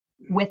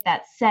with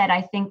that said,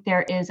 I think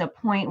there is a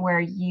point where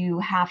you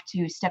have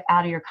to step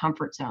out of your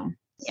comfort zone.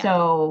 Yeah.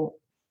 So,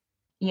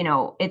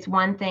 it's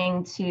one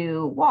thing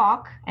to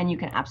walk, and you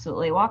can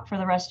absolutely walk for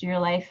the rest of your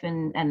life,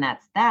 and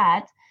that's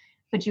that.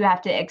 But you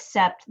have to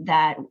accept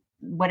that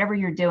whatever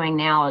you're doing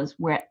now is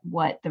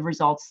what the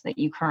results that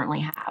you currently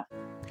have.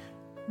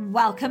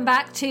 Welcome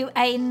back to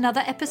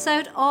another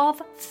episode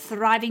of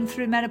Thriving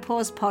Through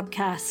Menopause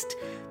podcast,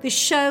 the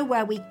show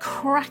where we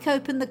crack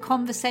open the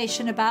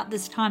conversation about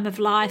this time of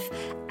life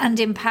and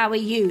empower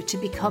you to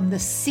become the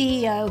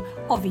CEO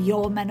of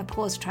your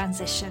menopause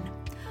transition.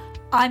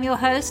 I'm your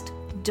host,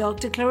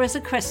 Dr.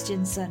 Clarissa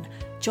Christensen.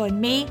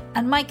 Join me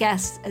and my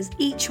guests as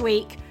each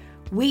week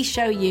we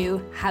show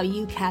you how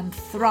you can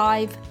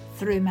thrive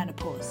through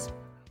menopause.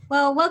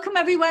 Well, welcome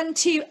everyone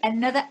to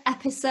another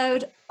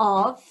episode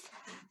of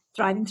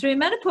Thriving Through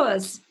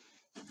Menopause.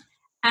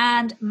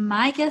 And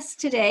my guest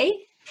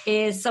today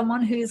is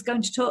someone who's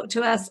going to talk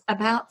to us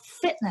about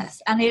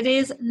fitness. And it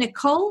is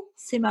Nicole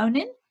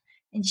Simonin.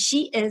 And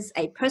she is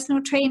a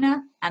personal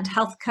trainer and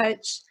health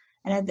coach.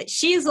 And that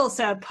she is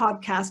also a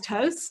podcast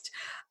host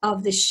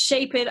of the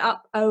Shape It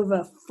Up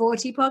Over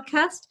 40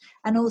 podcast,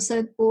 and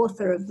also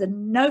author of the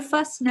No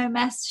Fuss, No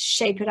Mess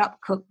Shape It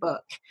Up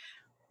cookbook.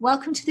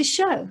 Welcome to the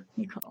show,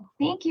 Nicole.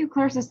 Thank you,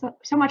 Clarissa,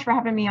 so much for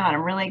having me on.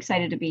 I'm really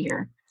excited to be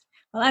here.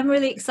 Well, I'm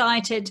really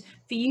excited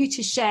for you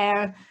to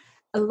share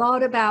a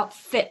lot about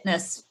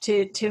fitness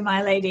to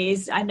my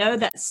ladies. I know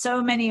that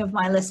so many of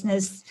my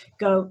listeners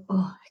go,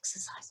 oh,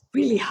 exercise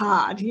really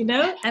hard, and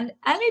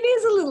it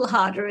is a little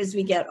harder as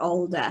we get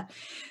older.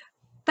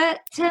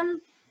 But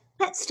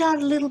let's start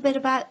a little bit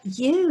about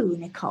you,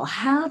 Nicole.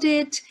 How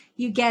did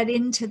you get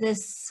into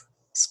this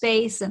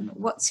space, and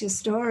what's your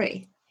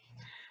story?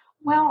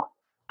 Well,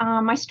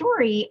 my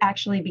story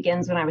actually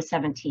begins when I was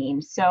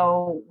 17.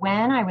 So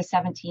when I was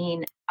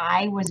 17,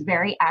 I was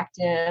very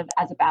active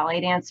as a ballet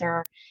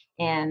dancer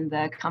in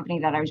the company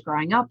that I was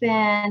growing up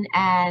in.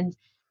 And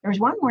there was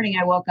one morning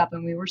I woke up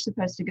and we were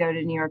supposed to go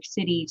to New York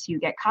City to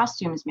get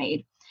costumes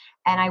made.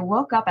 And I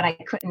woke up and I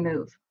couldn't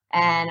move.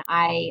 And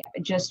I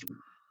just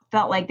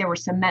felt like there were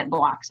cement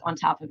blocks on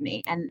top of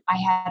me. And I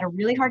had a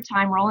really hard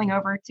time rolling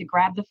over to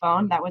grab the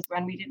phone. That was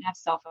when we didn't have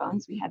cell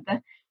phones. We had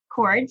the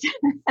cords.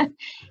 And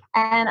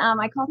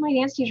I called my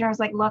dance teacher. I was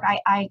like, look,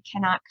 I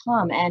cannot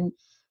come. And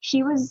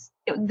she was,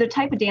 the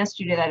type of dance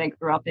studio that I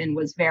grew up in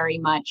was very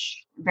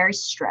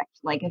strict.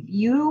 Like if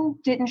you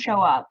didn't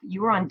show up,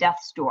 you were on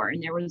death's door,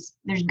 and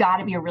there's got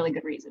to be a really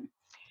good reason.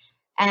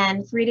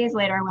 And 3 days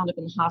later, I wound up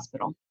in the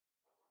hospital.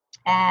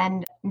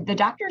 And the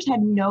doctors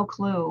had no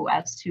clue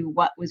as to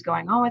what was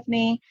going on with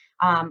me.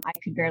 I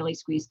could barely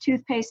squeeze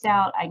toothpaste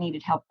out. I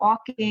needed help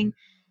walking.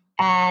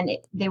 And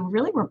they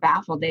really were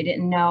baffled. They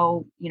didn't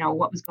know,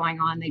 what was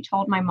going on. They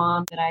told my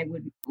mom that I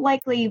would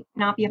likely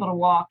not be able to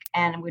walk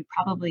and would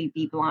probably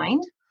be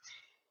blind.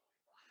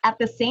 At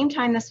the same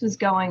time this was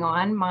going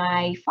on,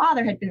 my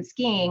father had been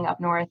skiing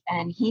up north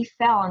and he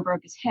fell and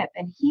broke his hip,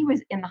 and he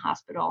was in the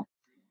hospital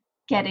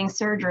getting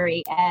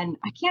surgery. And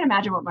I can't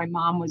imagine what my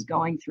mom was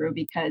going through,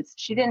 because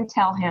she didn't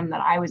tell him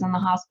that I was in the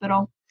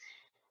hospital.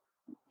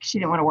 She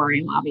didn't want to worry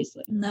him,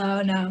 obviously.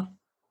 No.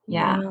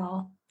 Yeah.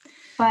 No.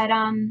 But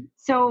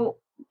so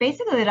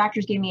basically the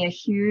doctors gave me a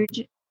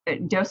huge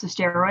dose of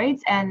steroids,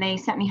 and they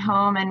sent me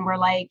home and were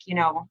like,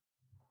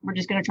 we're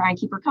just going to try and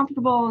keep her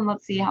comfortable and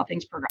let's see how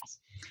things progress.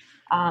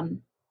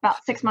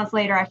 About 6 months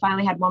later, I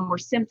finally had one more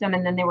symptom,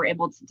 and then they were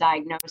able to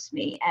diagnose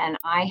me. And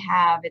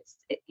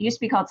it used to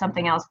be called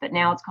something else, but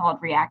now it's called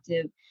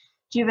reactive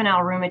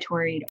juvenile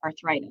rheumatoid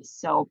arthritis.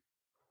 So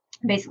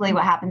basically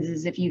what happens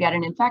is if you get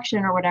an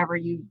infection or whatever,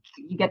 you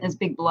get this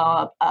big blow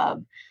up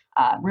of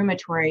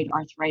rheumatoid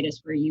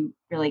arthritis where you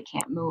really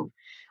can't move.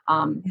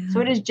 So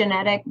it is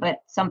genetic, but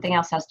something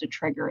else has to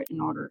trigger it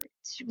in order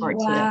for it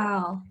to.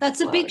 Wow.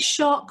 That's a big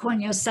shock when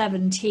you're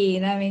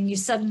 17. I mean, you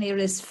suddenly are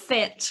this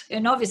fit,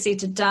 and obviously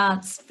to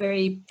dance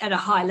at a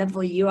high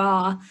level, you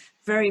are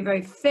very,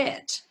 very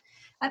fit.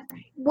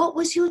 What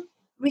was your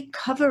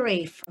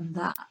recovery from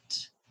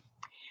that?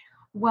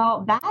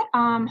 Well,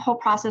 that whole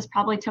process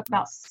probably took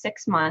about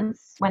 6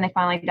 months when they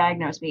finally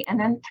diagnosed me. And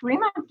then 3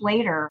 months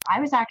later,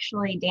 I was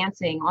actually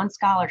dancing on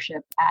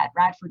scholarship at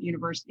Radford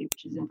University,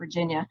 which is in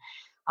Virginia,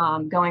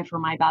 going for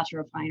my Bachelor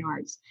of Fine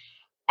Arts.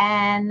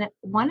 And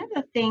one of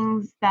the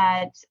things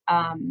that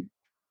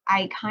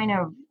I kind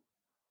of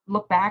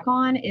look back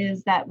on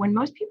is that when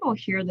most people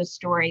hear the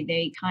story,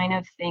 they kind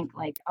of think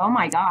like, oh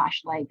my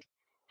gosh, like,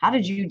 how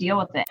did you deal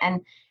with it?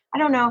 And I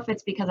don't know if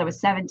it's because I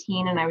was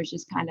 17 and I was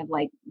just kind of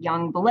like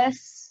young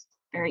bliss,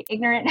 very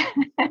ignorant,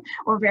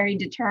 or very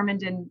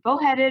determined and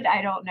bullheaded.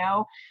 I don't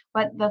know.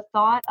 But the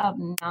thought of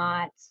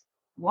not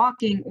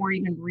walking or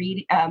even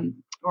reading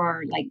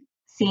or like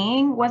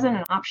seeing wasn't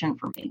an option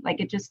for me.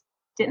 Like it just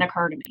didn't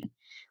occur to me.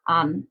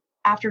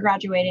 After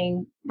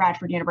graduating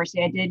Radford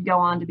University, I did go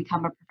on to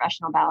become a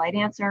professional ballet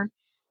dancer,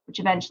 which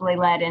eventually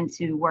led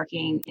into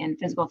working in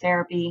physical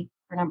therapy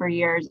for a number of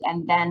years.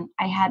 And then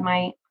I had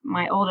my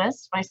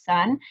oldest, my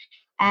son,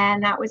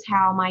 And that was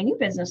how my new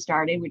business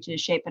started, which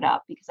is Shape It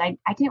Up, because I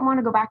didn't want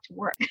to go back to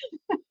work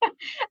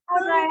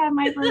after I had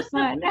my first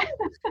son.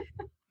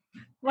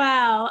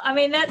 Wow. I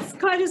mean, that's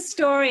quite a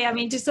story. I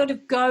mean, to sort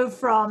of go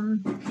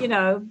from,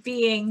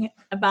 being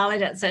a ballet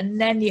dancer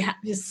and then you have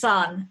your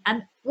son.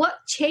 And what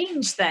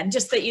changed then?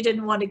 Just that you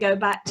didn't want to go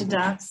back to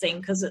dancing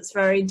because it's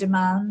very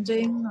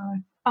demanding? Or?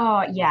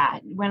 Oh, yeah.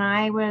 When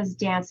I was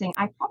dancing,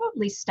 I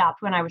probably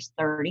stopped when I was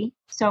 30.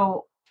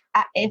 So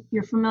if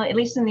you're familiar, at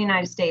least in the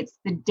United States,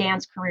 the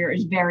dance career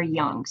is very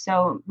young.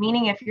 So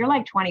meaning if you're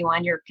like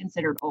 21, you're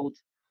considered old,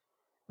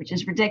 which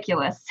is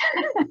ridiculous.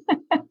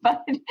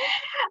 But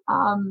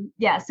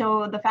yeah,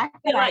 so the fact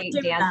that I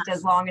danced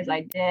as long as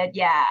I did,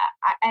 yeah.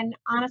 And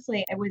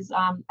honestly, I was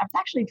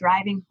actually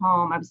driving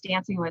home. I was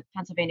dancing with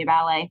Pennsylvania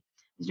Ballet. I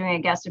was doing a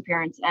guest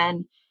appearance,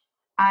 and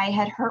I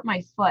had hurt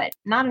my foot,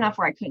 not enough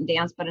where I couldn't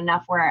dance, but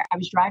enough where I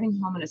was driving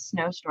home in a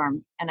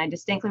snowstorm. And I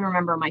distinctly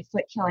remember my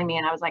foot killing me.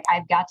 And I was like,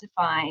 I've got to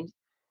find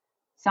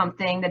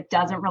something that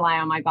doesn't rely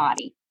on my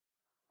body.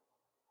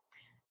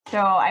 So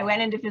I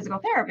went into physical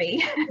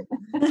therapy.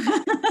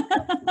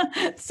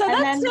 So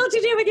that's still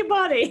to do with your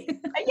body.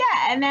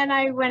 Yeah. And then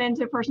I went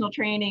into personal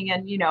training,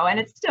 and, and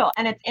it's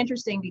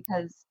interesting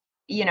because,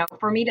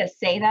 for me to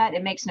say that,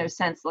 it makes no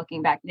sense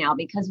looking back now,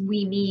 because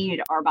we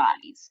need our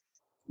bodies.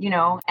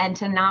 And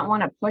to not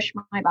want to push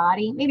my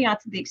body, maybe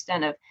not to the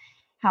extent of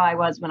how I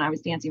was when I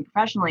was dancing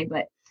professionally,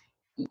 but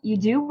you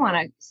do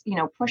want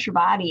to, push your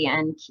body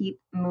and keep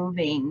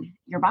moving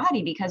your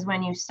body, because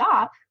when you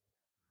stop,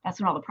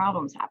 that's when all the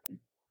problems happen.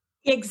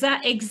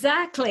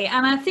 Exactly.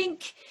 And I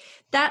think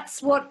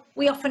that's what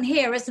we often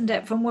hear, isn't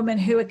it, from women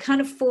who are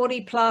kind of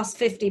 40 plus,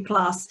 50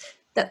 plus,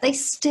 that they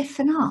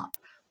stiffen up.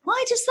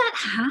 Why does that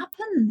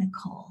happen,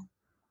 Nicole?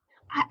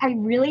 I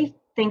really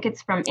think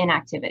it's from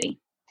inactivity.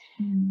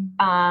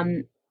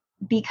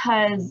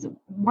 Because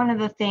one of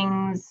the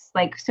things,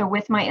 so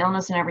with my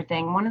illness and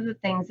everything, one of the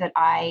things that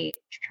I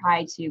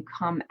try to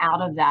come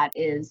out of that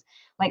is,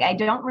 I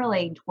don't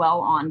really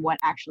dwell on what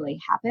actually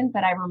happened,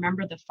 but I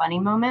remember the funny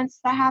moments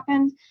that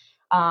happened.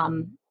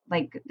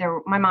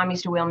 My mom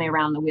used to wheel me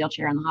around in the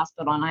wheelchair in the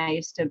hospital, and I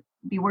used to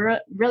be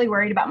really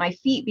worried about my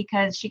feet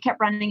because she kept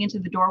running into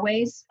the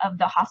doorways of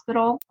the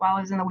hospital while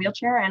I was in the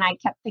wheelchair, and I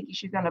kept thinking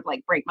she was going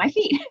to break my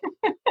feet.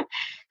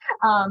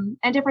 And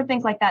different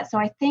things like that. So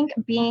I think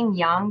being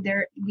young,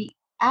 we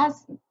have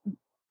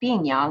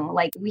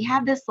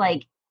this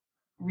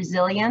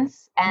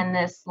resilience and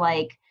this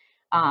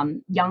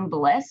young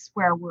bliss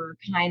where we're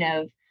kind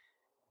of,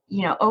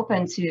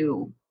 open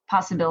to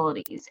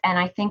possibilities. And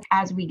I think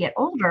as we get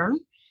older,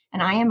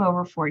 and I am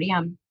over 40,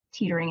 I'm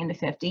teetering into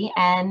 50,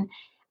 and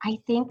I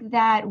think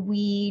that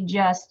we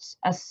just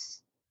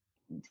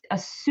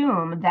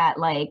assume that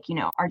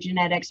our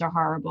genetics are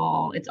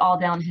horrible, it's all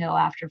downhill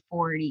after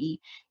 40,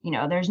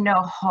 there's no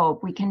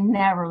hope, we can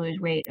never lose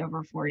weight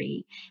over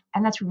 40,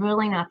 and that's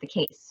really not the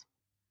case.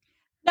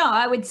 No,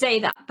 I would say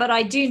that, but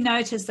I do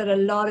notice that a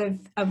lot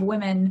of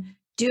women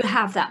do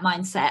have that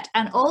mindset,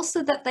 and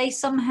also that they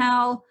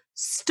somehow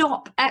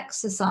stop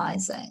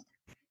exercising.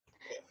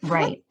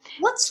 Right.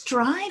 What's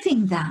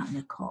driving that,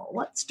 Nicole?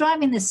 What's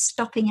driving this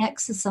stopping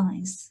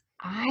exercise?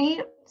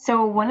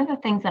 So one of the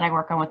things that I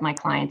work on with my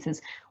clients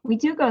is we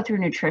do go through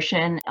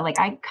nutrition.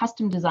 I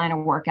custom design a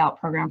workout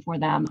program for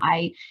them.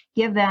 I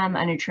give them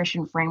a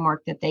nutrition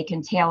framework that they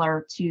can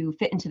tailor to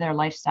fit into their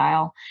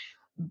lifestyle.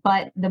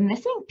 But the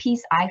missing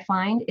piece I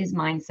find is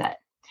mindset.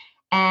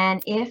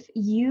 And if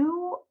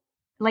you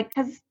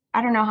because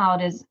I don't know how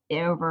it is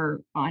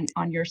over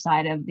on your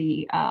side of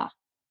the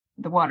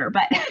water,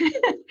 but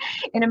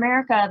in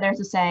America, there's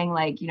a saying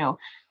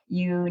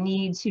you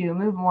need to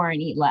move more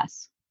and eat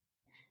less.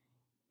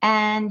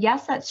 And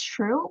yes, that's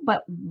true,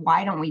 but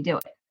why don't we do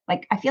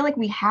it? I feel like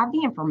we have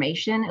the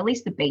information, at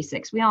least the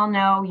basics. We all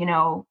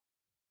know,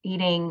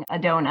 eating a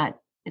donut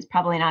is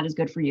probably not as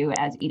good for you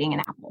as eating an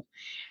apple.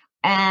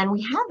 And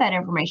we have that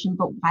information,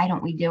 but why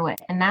don't we do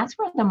it? And that's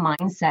where the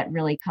mindset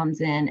really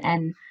comes in,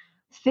 and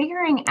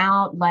figuring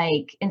out,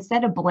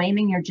 instead of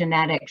blaming your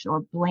genetics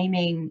or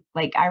blaming,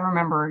 I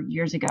remember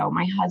years ago,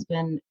 my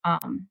husband,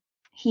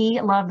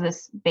 he loved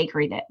this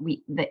bakery that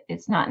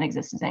it's not in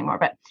existence anymore,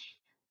 but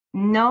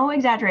no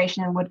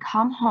exaggeration, would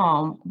come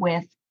home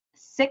with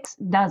 6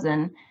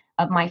 dozen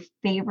of my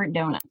favorite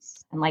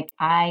donuts. And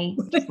I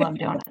just love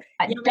donuts.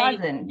 A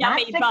dozen, not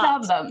 6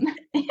 of them.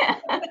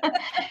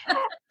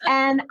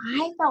 And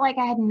I felt like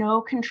I had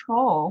no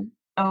control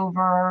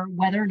over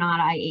whether or not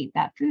I ate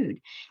that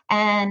food.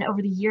 And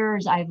over the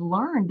years, I've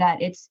learned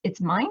that it's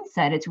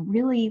mindset. It's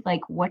really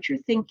what you're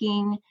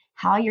thinking,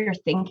 how you're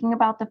thinking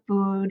about the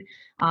food.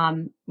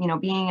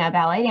 Being a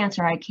ballet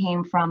dancer, I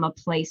came from a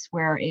place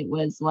where it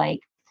was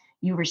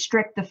you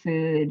restrict the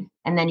food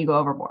and then you go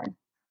overboard.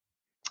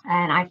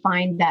 And I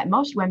find that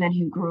most women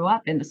who grew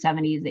up in the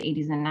 70s, the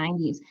 80s, and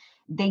 90s,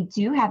 they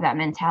do have that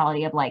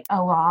mentality of oh,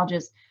 well, I'll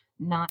just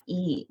not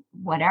eat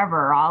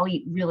whatever. I'll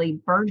eat really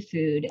bird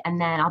food,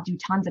 and then I'll do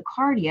tons of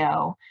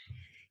cardio.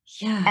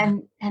 Yeah.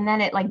 And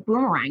then it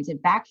boomerangs,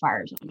 it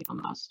backfires on you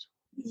almost.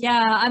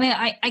 Yeah, I mean,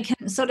 I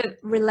can sort of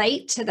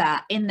relate to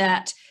that in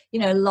that,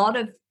 a lot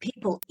of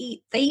people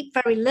they eat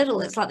very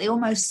little. It's like they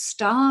almost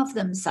starve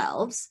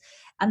themselves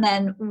and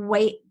then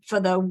wait for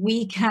the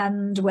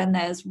weekend when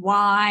there's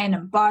wine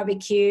and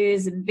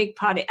barbecues and big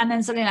party. And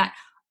then suddenly like,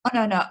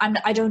 oh, no,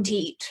 I don't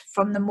eat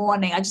from the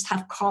morning. I just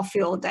have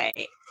coffee all day.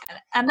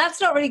 And that's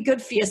not really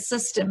good for your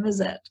system, is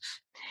it?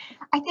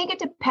 I think it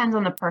depends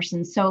on the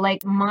person. So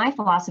like my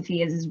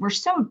philosophy is we're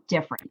so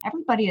different.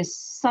 Everybody is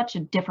such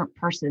a different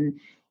person.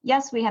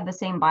 Yes, we have the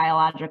same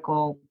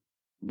biological,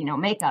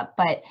 makeup,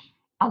 but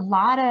a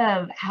lot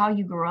of how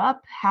you grew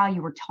up, how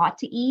you were taught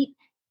to eat,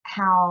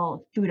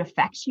 how food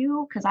affects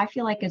you, because I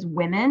feel like as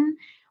women,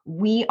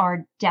 we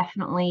are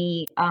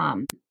definitely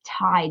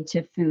tied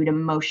to food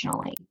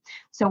emotionally.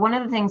 So one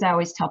of the things I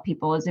always tell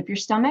people is if your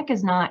stomach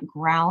is not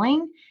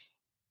growling,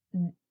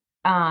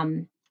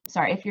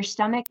 if your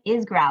stomach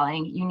is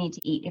growling, you need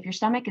to eat. If your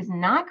stomach is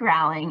not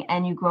growling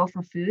and you go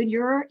for food,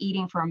 you're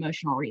eating for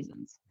emotional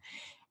reasons.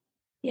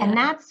 Yeah. And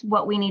that's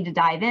what we need to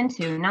dive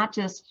into, not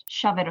just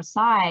shove it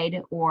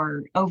aside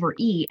or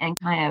overeat and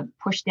kind of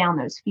push down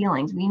those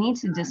feelings. We need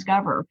to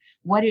discover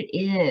what it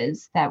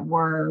is that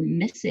we're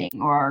missing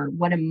or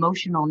what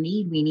emotional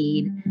need we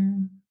need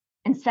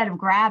instead of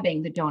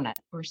grabbing the donut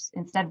or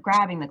instead of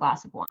grabbing the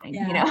glass of wine,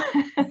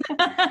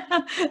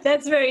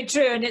 That's very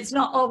true. And it's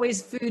not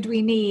always food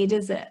we need,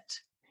 is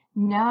it?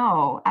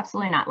 No,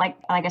 absolutely not. Like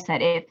I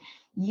said, if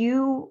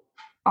your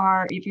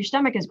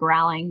stomach is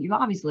growling, you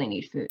obviously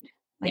need food.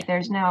 Like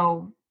there's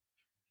no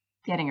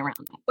getting around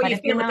that. Well, but you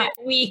feel a bit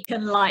weak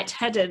and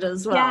lightheaded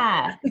as well.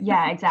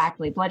 Yeah,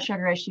 exactly. Blood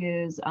sugar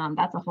issues.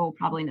 That's a whole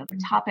probably another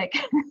topic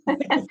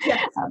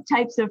of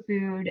types of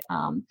food.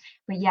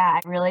 But yeah,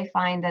 I really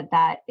find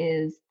that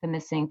is the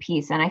missing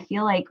piece. And I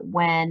feel like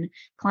when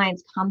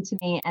clients come to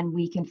me and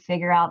we can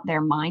figure out their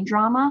mind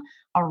drama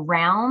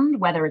around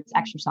whether it's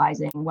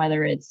exercising,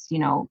 whether it's,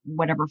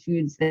 whatever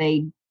foods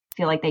they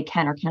feel like they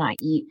can or cannot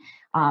eat,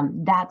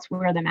 that's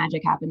where the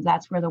magic happens.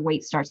 That's where the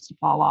weight starts to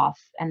fall off.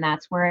 And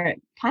that's where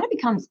it kind of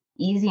becomes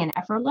easy and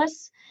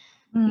effortless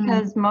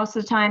because most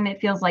of the time it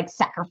feels like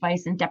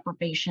sacrifice and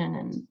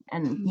deprivation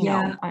and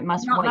I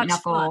must white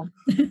knuckle.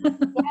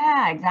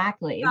 Yeah,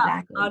 exactly.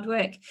 Hard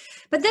work.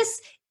 But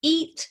this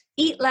eat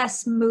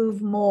less,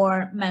 move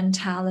more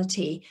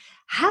mentality,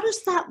 how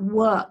does that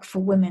work for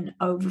women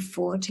over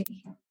 40?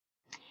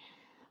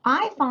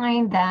 I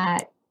find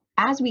that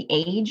as we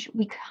age,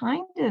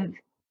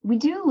 we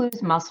do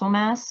lose muscle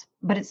mass,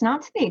 but it's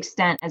not to the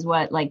extent as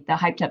what like the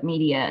hyped up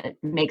media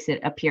makes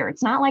it appear.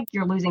 It's not like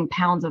you're losing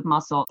pounds of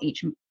muscle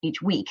each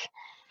week.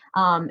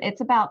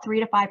 It's about 3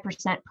 to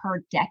 5%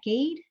 per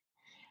decade.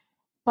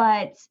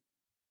 But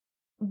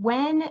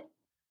when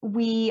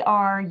we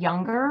are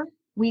younger,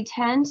 we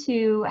tend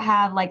to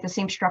have like the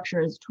same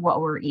structure as to what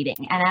we're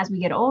eating. And as we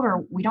get older,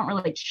 we don't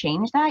really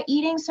change that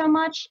eating so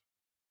much.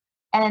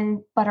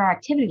 But our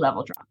activity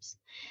level drops.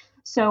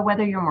 So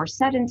whether you're more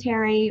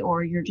sedentary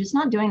or you're just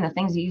not doing the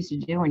things you used to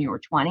do when you were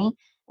 20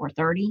 or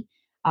 30,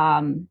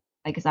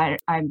 because I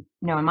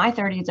know in my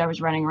 30s, I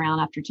was running around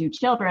after 2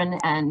 children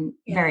and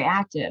very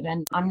active,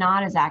 and I'm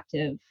not as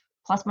active.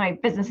 Plus my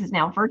business is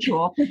now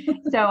virtual.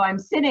 So I'm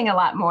sitting a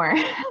lot more,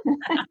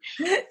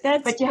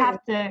 but you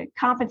have to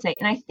compensate.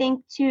 And I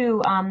think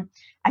too, I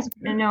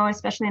know,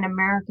 especially in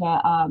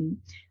America,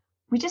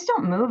 we just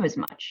don't move as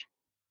much.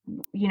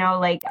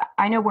 Like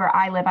I know where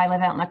I live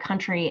out in the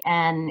country,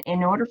 and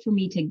in order for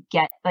me to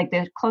get like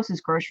the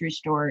closest grocery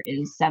store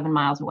is 7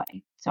 miles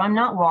away. So I'm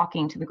not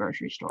walking to the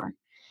grocery store.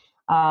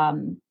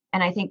 And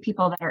I think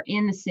people that are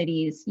in the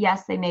cities,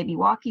 yes, they may be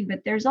walking,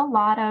 but there's a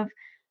lot of,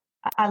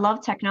 I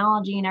love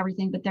technology and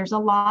everything, but there's a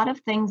lot of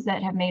things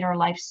that have made our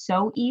life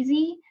so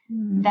easy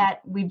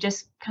that we've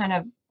just kind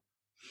of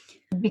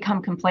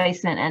become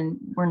complacent and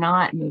we're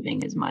not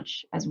moving as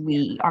much as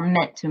we are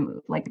meant to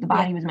move, like the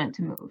body was meant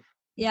to move.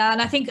 Yeah,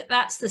 and I think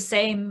that's the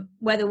same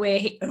whether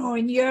we're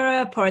in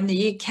Europe or in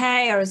the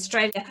UK or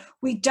Australia.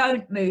 We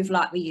don't move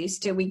like we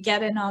used to. We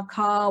get in our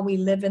car, we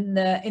live in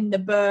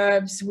the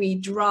burbs, we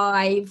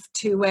drive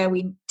to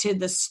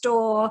the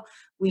store,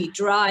 we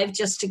drive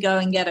just to go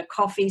and get a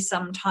coffee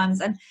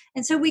sometimes, and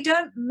so we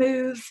don't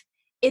move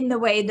in the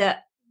way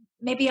that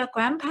maybe our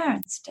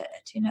grandparents did.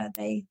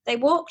 They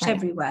walked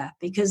everywhere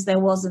because there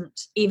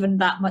wasn't even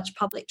that much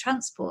public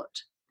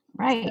transport.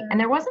 Right, and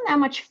there wasn't that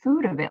much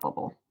food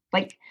available.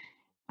 Like,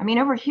 I mean,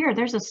 over here,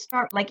 there's a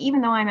start, like, even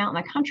though I'm out in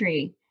the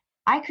country,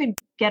 I could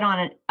get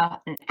on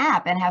an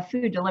app and have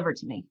food delivered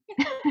to me,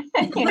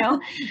 Yeah.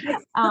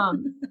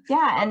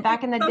 And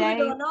back in the day,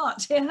 or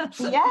not.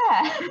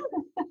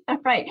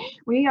 Right.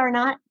 We are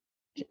not,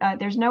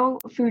 there's no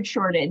food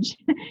shortage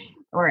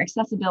or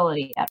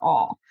accessibility at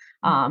all.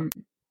 And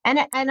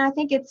I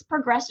think it's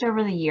progressed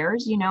over the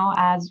years,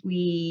 as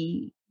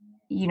we,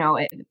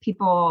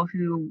 people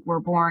who were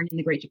born in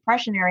the Great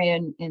Depression area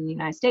in the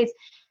United States,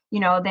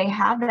 they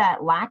have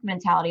that lack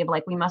mentality of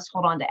like, we must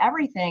hold on to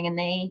everything. And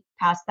they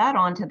pass that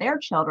on to their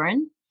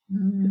children,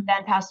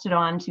 then passed it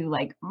on to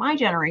like my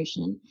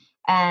generation.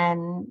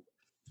 And,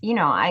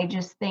 I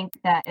just think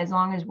that as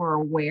long as we're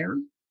aware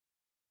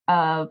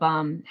of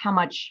how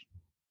much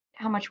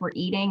we're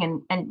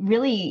eating, and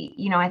really,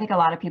 I think a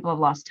lot of people have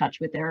lost touch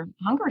with their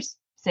hunger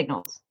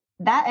signals.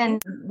 That,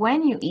 and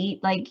when you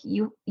eat, like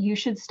you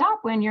should stop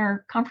when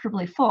you're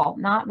comfortably full,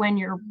 not when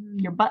your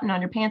button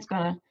on your pants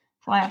gonna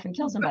fly off and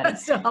kill somebody.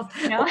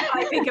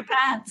 I think of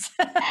pants.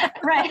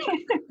 Right.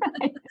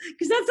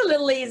 Because that's a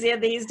little easier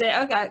these days.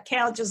 Okay,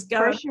 I'll just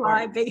go and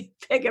buy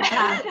bigger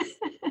pants.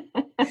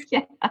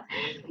 Yeah.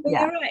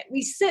 You're right.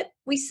 We sit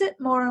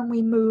more and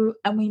we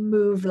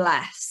move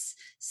less.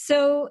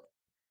 So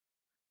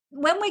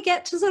when we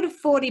get to sort of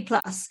 40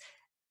 plus,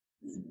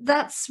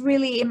 that's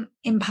really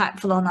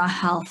impactful on our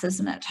health,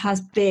 isn't it?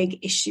 Has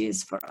big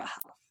issues for our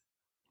health.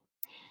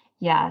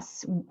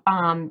 Yes.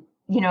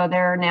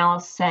 They're now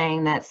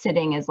saying that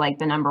sitting is like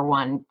the number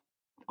one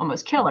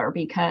almost killer,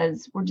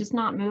 because we're just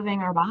not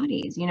moving our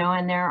bodies,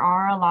 and there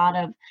are a lot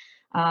of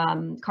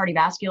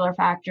cardiovascular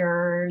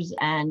factors,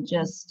 and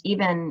just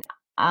even,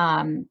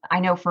 I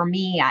know for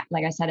me,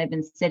 like I said, I've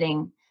been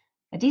sitting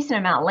a decent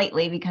amount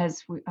lately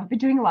because I've been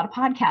doing a lot of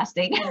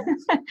podcasting.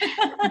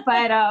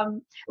 But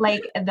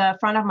like the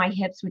front of my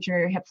hips, which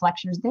are hip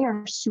flexors, they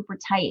are super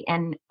tight.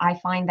 And I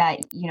find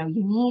that, you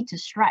need to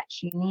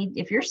stretch.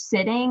 If you're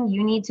sitting,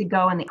 you need to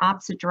go in the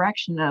opposite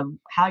direction of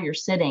how you're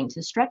sitting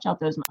to stretch out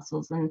those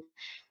muscles and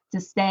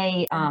to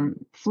stay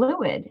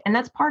fluid. And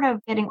that's part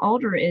of getting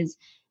older is,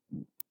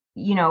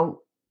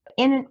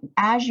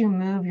 as you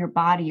move your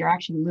body, you're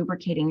actually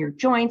lubricating your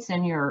joints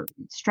and you're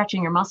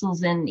stretching your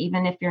muscles. And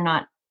even if you're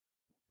not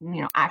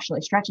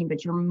actually stretching,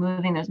 but you're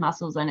moving those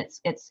muscles, and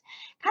it's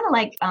kind of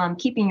like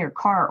keeping your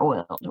car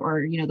oiled,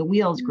 or the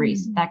wheels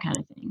greased, that kind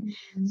of thing.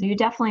 So you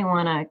definitely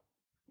want to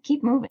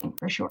keep moving,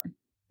 for sure.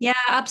 Yeah,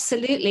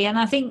 absolutely. And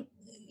I think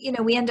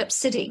we end up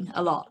sitting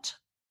a lot,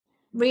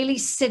 really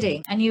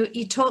sitting. And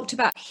you talked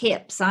about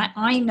hips.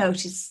 I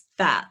noticed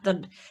that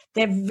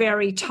they're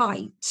very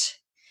tight.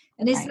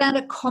 And is that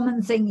a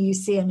common thing you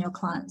see in your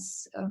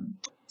clients?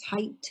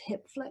 Tight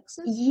hip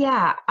flexors?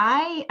 Yeah,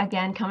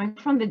 again, coming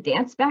from the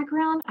dance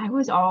background, I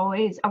was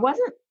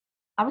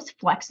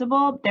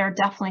flexible. There are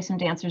definitely some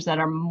dancers that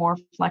are more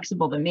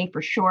flexible than me,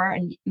 for sure.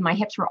 And my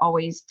hips were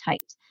always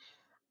tight.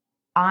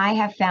 I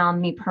have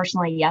found, me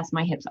personally, yes,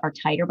 my hips are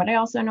tighter, but I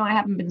also know I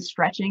haven't been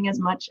stretching as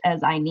much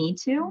as I need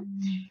to.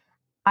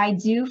 I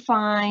do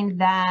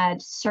find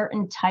that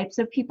certain types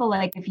of people,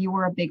 like if you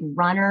were a big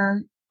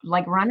runner,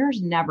 like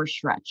runners never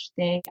stretch.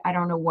 I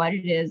don't know what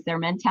it is. Their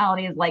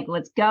mentality is like,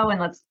 let's go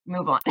and let's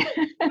move on.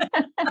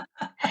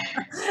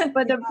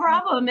 But the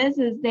problem is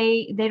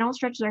they don't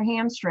stretch their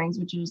hamstrings,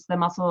 which is the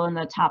muscle in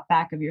the top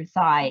back of your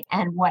thigh.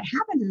 And what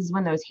happens is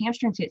when those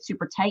hamstrings get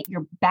super tight,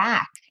 your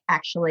back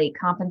actually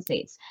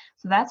compensates.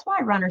 So that's why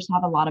runners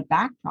have a lot of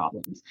back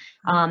problems.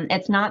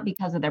 It's not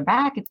because of their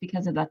back, it's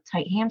because of the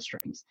tight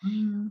hamstrings.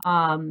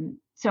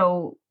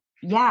 So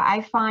yeah,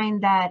 I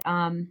find that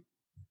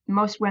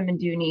most women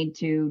do need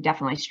to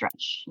definitely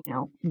stretch.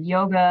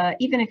 Yoga,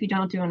 even if you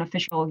don't do an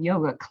official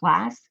yoga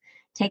class,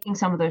 taking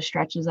some of those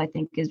stretches, I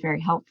think, is very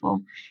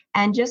helpful.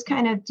 And just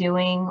kind of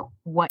doing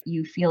what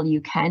you feel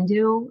you can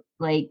do,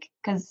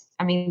 because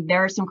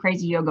there are some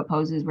crazy yoga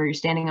poses where you're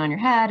standing on your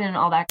head and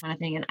all that kind of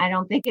thing. And I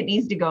don't think it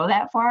needs to go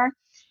that far.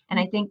 And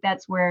I think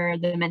that's where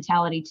the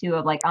mentality too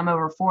of like, I'm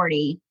over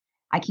 40,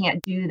 I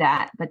can't do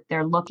that, but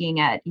they're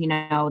looking at,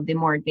 the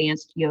more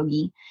advanced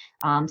yogi.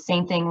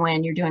 Same thing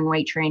when you're doing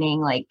weight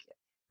training, like,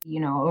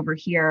 over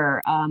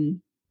here,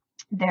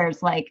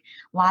 there's like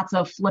lots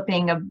of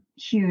flipping of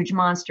huge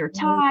monster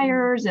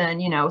tires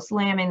and,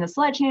 slamming the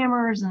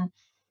sledgehammers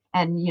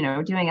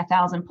and doing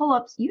 1,000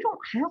 pull-ups. You don't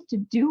have to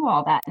do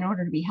all that in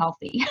order to be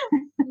healthy.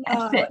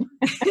 That's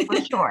it,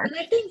 for sure. And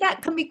I think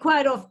that can be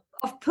quite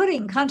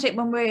off-putting, can't it,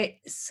 when we're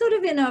sort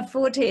of in our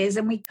 40s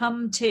and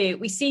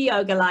we see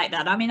yoga like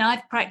that.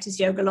 I've practiced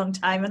yoga a long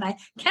time and I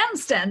can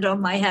stand on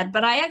my head,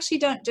 but I actually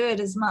don't do it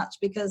as much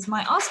because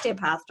my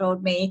osteopath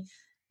told me,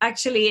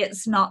 actually,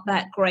 it's not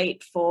that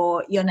great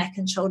for your neck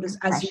and shoulders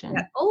as you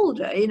get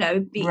older, you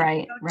don't do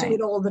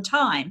it all the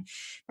time.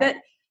 But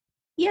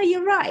yeah,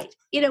 you're right.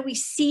 We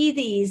see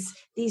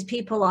these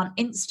people on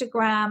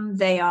Instagram.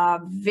 They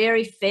are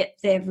very fit,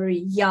 they're very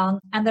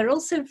young, and they're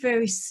also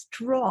very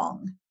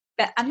strong.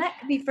 And that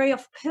can be very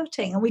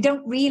off-putting, and we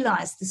don't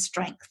realize the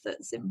strength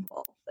that's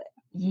involved there.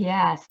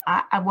 Yes.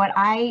 What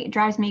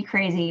drives me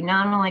crazy,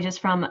 not only just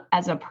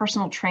as a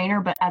personal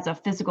trainer, but as a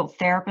physical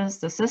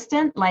therapist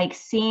assistant, like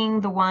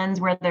seeing the ones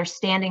where they're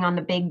standing on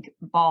the big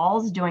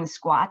balls doing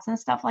squats and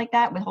stuff like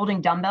that with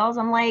holding dumbbells.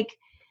 I'm like,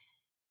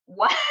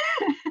 what?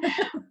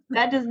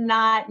 That does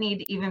not need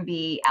to even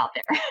be out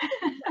there.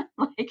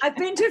 I've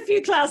been to a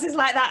few classes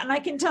like that, and I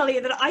can tell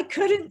you that I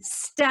couldn't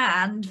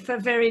stand for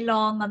very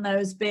long on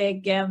those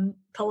big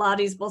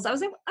Pilates balls. I was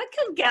like, I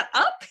can't get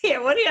up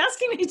here. What are you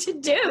asking me to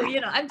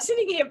do? I'm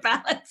sitting here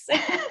balancing.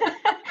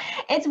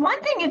 It's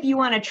one thing if you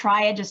want to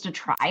try it just to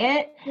try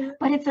it,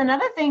 but it's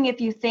another thing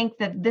if you think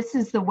that this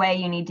is the way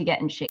you need to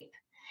get in shape.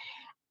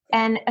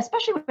 And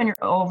especially when you're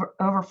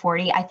over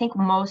 40, I think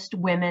most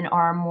women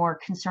are more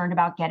concerned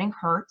about getting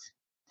hurt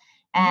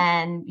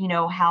and,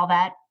 how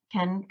that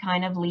can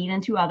kind of lead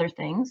into other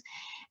things.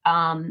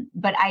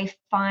 But I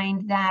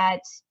find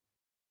that,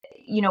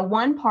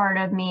 one part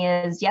of me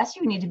is, yes,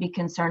 you need to be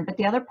concerned, but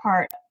the other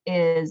part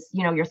is,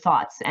 your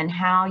thoughts and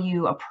how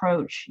you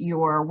approach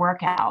your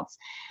workouts.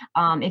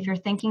 If you're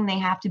thinking they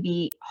have to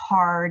be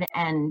hard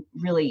and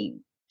really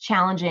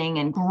challenging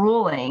and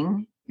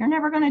grueling, you're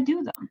never going to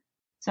do them.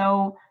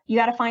 So you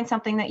got to find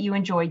something that you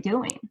enjoy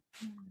doing.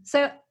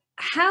 So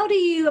how do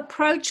you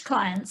approach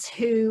clients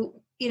who,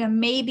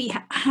 maybe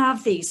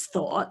have these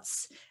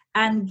thoughts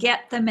and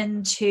get them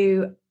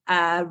into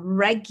a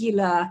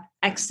regular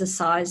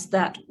exercise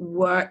that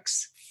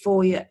works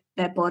for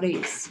their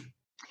bodies?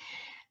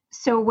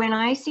 So when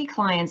I see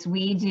clients,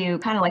 we do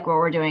kind of like what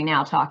we're doing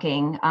now,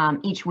 talking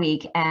each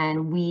week.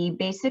 And we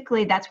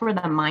basically, that's where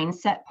the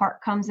mindset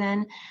part comes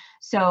in.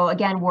 So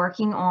again,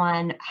 working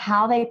on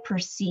how they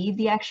perceive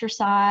the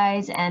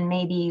exercise and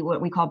maybe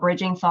what we call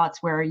bridging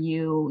thoughts, where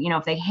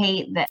if they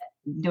hate that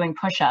doing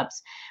push-ups,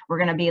 we're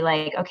going to be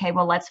like, okay,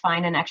 well, let's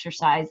find an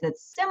exercise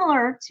that's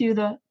similar to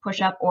the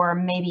push-up, or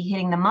maybe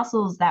hitting the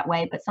muscles that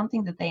way, but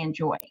something that they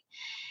enjoy.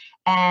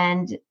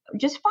 And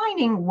just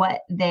finding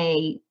what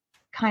they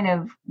kind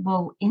of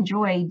will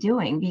enjoy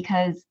doing,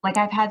 because like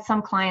I've had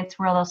some clients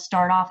where they'll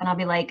start off and I'll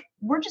be like,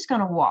 we're just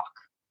going to walk.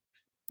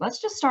 Let's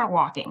just start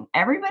walking.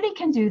 Everybody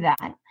can do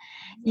that.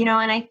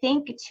 And I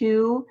think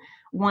too,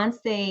 once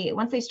they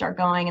start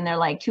going and they're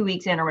like 2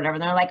 weeks in or whatever,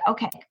 they're like,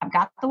 okay, I've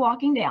got the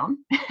walking down.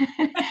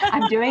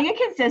 I'm doing it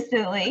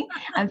consistently.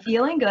 I'm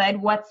feeling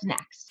good. What's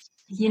next?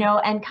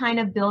 And kind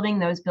of building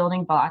those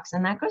building blocks.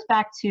 And that goes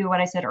back to what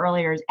I said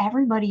earlier, is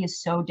everybody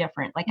is so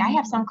different. Like I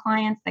have some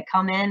clients that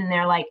come in and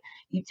they're like,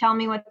 you tell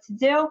me what to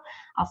do.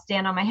 I'll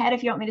stand on my head.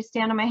 If you want me to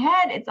stand on my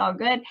head, it's all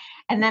good.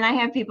 And then I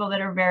have people that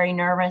are very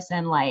nervous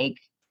and like,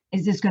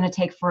 is this going to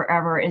take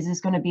forever? Is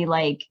this going to be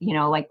like,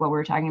 like what we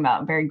were talking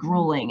about, very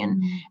grueling?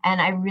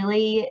 And I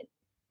really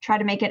try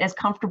to make it as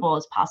comfortable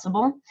as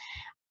possible.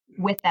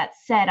 With that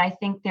said, I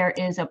think there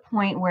is a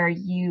point where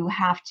you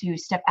have to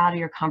step out of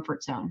your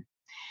comfort zone.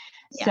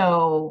 Yeah.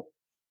 So,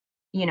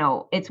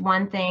 it's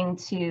one thing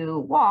to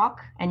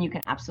walk, and you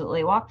can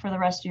absolutely walk for the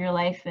rest of your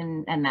life,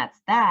 and that's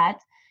that.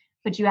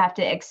 But you have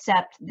to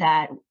accept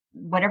that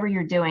whatever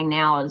you're doing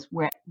now is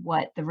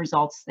what the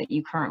results that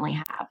you currently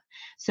have.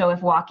 So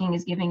if walking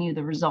is giving you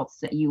the results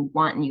that you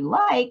want and you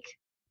like,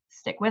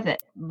 stick with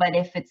it. But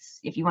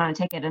if you want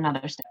to take it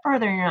another step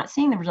further and you're not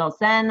seeing the results,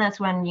 then that's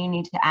when you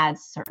need to add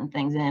certain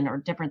things in, or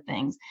different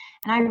things.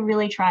 And I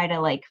really try to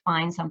like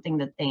find something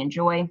that they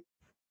enjoy.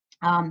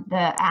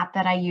 The app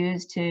that I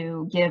use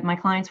to give my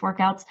clients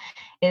workouts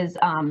is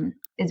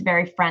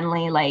very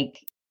friendly,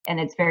 and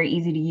it's very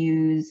easy to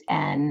use.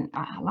 And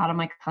a lot of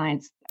my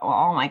clients,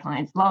 all my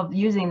clients, love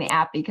using the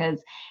app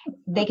because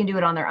they can do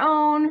it on their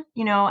own,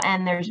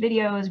 and there's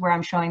videos where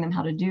I'm showing them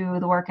how to do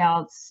the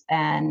workouts,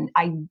 and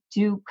I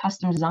do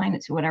custom design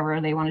it to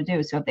whatever they want to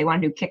do. So if they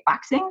want to do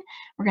kickboxing,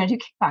 we're going to do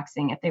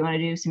kickboxing. If they want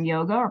to do some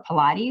yoga or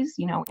Pilates,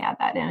 we add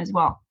that in as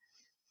well.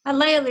 I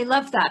really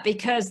love that,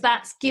 because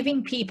that's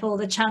giving people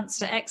the chance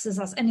to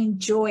exercise and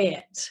enjoy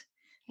it.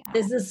 Yeah.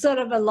 There's sort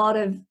of a lot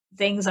of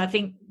things, I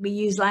think we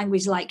use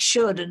language like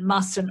should and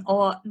must and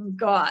ought and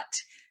got.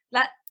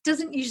 That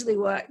doesn't usually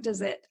work,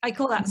 does it? I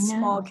call that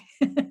smog.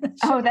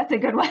 Oh, that's a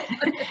good one.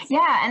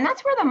 Yeah. And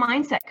that's where the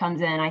mindset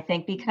comes in, I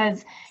think,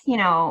 because,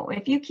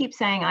 if you keep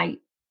saying, I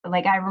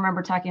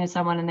remember talking to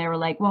someone and they were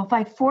like, well, if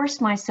I force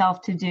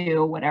myself to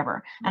do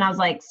whatever, and I was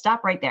like,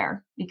 stop right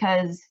there,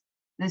 because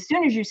as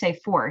soon as you say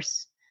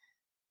force,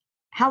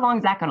 how long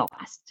is that going to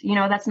last?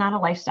 That's not a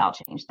lifestyle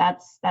change.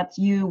 That's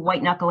you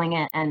white knuckling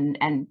it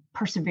and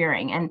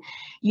persevering. And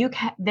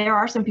there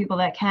are some people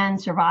that can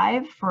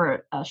survive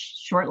for a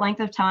short length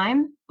of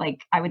time.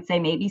 Like I would say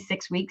maybe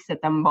 6 weeks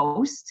at the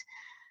most,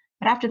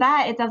 but after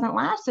that it doesn't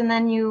last. And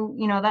then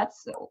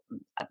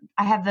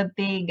I have the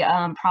big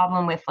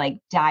problem with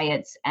like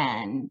diets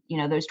and,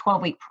 those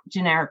 12-week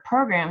generic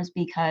programs,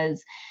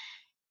 because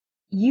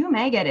you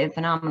may get in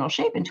phenomenal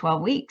shape in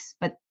 12 weeks,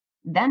 but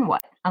then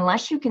what?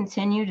 Unless you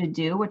continue to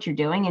do what you're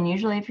doing. And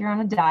usually if you're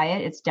on a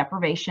diet, it's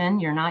deprivation.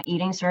 You're not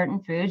eating certain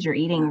foods. You're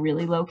eating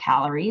really low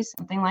calories,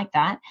 something like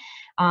that.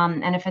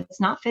 And if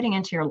it's not fitting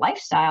into your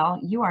lifestyle,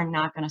 you are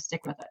not going to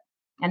stick with it.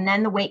 And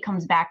then the weight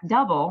comes back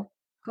double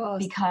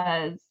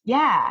because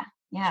yeah.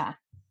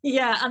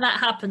 And that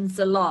happens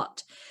a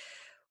lot.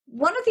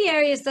 One of the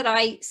areas that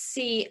I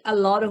see a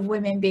lot of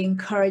women being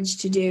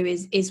encouraged to do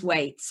is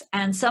weights,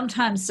 and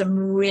sometimes some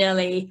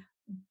really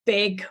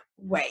big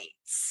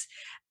weights.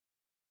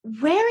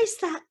 Where is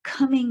that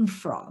coming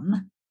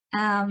from?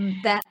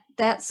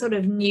 That sort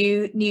of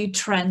new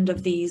trend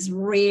of these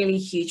really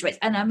huge weights.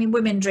 And I mean,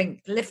 women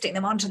lifting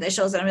them onto their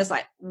shoulders, and I'm just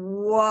like,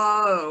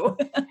 whoa.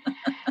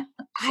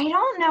 I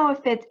don't know if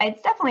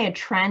it's definitely a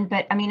trend,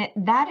 but I mean,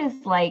 that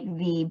is like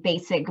the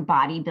basic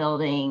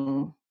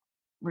bodybuilding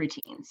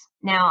routines.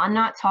 Now, I'm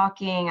not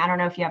talking, I don't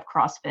know if you have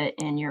CrossFit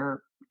in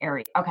your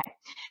area. Okay.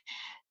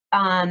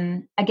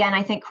 Again,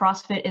 I think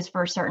CrossFit is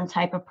for a certain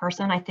type of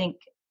person. I think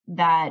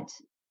that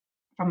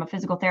from a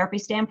physical therapy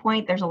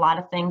standpoint, there's a lot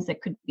of things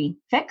that could be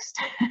fixed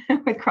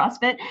with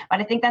CrossFit, but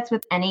I think that's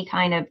with any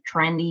kind of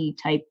trendy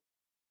type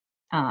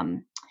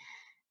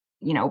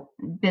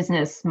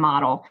business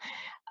model.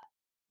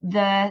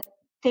 The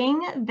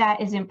thing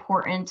that is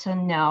important to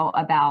know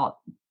about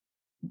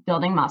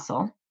building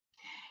muscle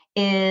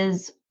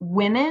is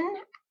women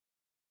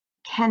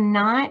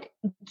cannot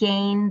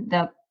gain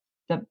the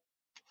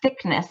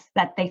thickness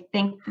that they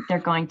think that they're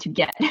going to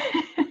get.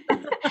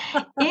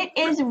 It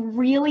is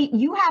really,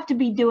 you have to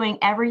be doing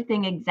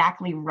everything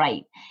exactly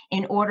right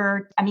in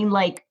order,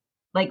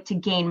 like to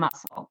gain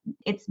muscle.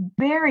 It's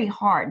very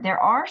hard. There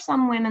are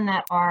some women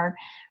that are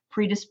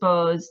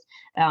predisposed,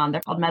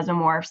 they're called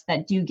mesomorphs,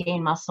 that do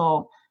gain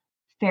muscle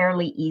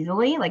fairly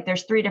easily. Like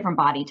there's 3 different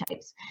body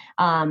types.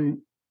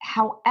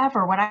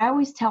 However, what I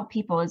always tell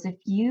people is if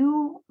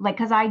you,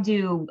 because I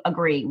do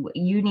agree,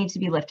 you need to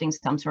be lifting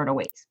some sort of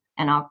weights,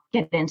 and I'll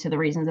get into the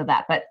reasons of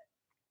that. But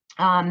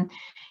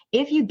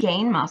if you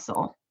gain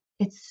muscle,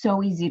 it's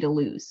so easy to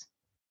lose.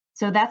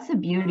 So that's the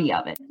beauty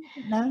of it. I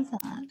didn't know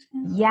that.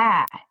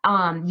 Yeah.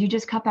 You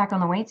just cut back on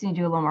the weights and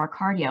you do a little more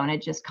cardio, and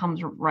it just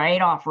comes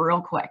right off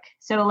real quick.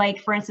 So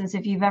like, for instance,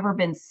 if you've ever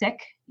been sick,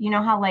 you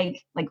know how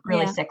like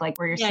really sick, like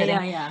where you're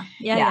sitting.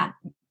 Yeah.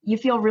 You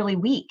feel really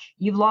weak.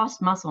 You've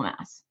lost muscle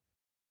mass.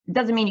 It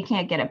doesn't mean you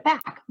can't get it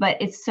back, but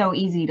it's so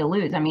easy to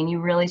lose. You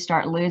really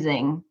start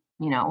losing,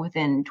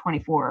 within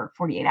 24,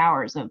 48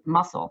 hours of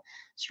muscle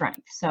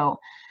strength. So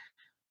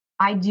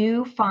I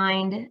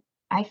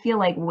feel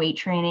like weight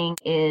training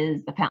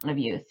is the fountain of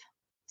youth,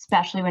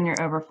 especially when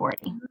you're over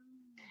 40.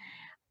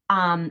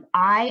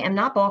 I am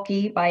not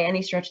bulky by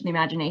any stretch of the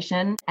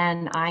imagination,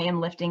 and I am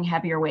lifting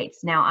heavier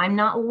weights. Now, I'm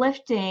not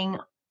lifting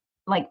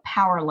like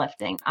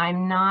powerlifting.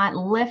 I'm not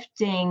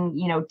lifting,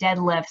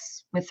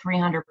 deadlifts with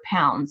 300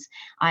 pounds.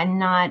 I'm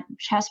not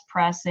chest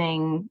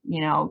pressing,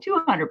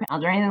 200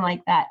 pounds or anything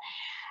like that.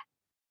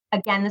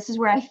 Again, this is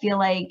where I feel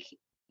like,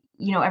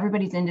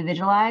 everybody's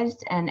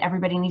individualized and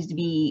everybody needs to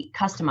be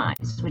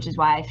customized, which is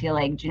why I feel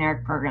like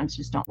generic programs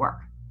just don't work.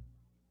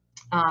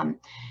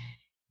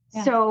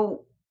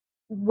 So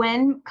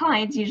when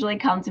clients usually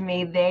come to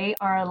me, they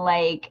are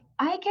like,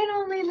 I can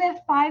only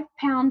lift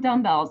 5-pound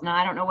dumbbells. Now,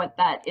 I don't know what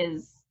that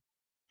is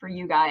for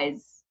you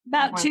guys.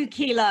 About 2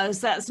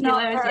 kilos. That's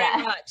not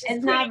very much.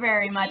 It's not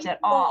very much at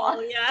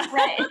all. Yeah.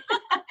 Right.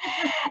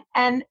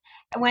 And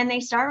when they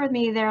start with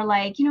me, they're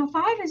like, 5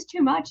 is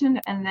too much.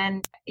 And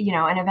then,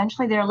 and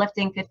eventually they're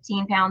lifting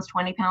 15 pounds,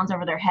 20 pounds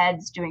over their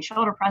heads, doing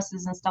shoulder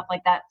presses and stuff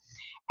like that.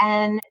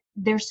 And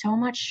they're so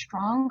much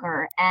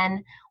stronger.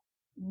 And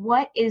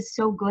what is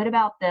so good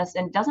about this,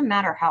 and it doesn't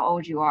matter how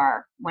old you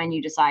are when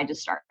you decide to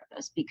start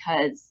this,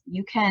 because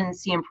you can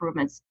see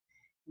improvements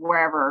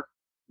whatever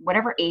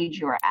age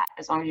you're at,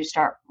 as long as you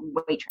start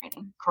weight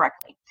training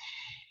correctly.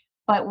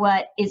 But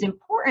what is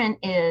important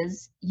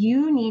is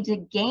you need to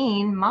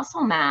gain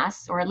muscle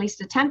mass, or at least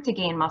attempt to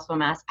gain muscle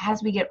mass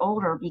as we get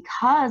older,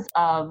 because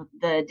of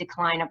the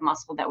decline of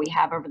muscle that we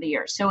have over the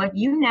years. So if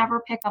you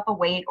never pick up a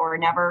weight or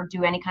never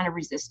do any kind of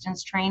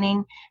resistance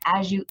training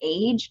as you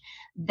age,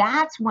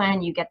 that's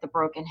when you get the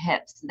broken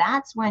hips.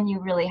 That's when you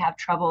really have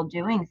trouble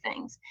doing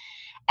things.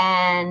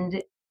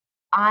 And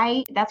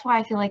that's why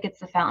I feel like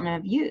it's the fountain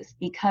of youth,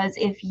 because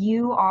if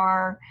you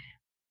are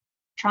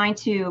trying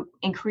to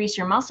increase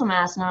your muscle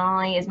mass, not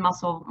only is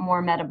muscle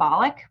more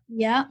metabolic,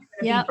 you're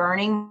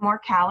burning more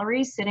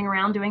calories sitting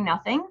around doing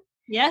nothing.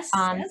 Yes.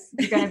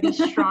 You're going to be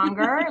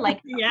stronger.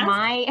 Like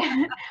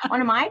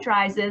one of my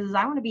drives is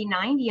I want to be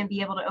 90 and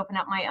be able to open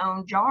up my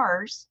own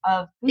jars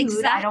of food.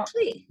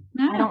 Exactly.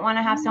 I don't want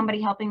to have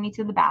somebody helping me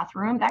to the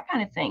bathroom, that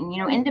kind of thing.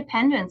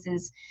 Independence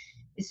is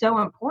so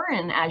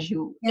important as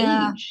you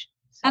age.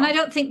 So. And I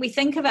don't think we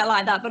think of it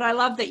like that, but I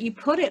love that you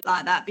put it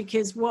like that,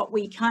 because what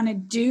we kind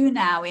of do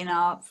now in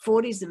our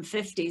 40s and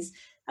 50s,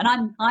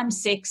 and I'm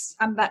 6,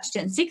 I'm about to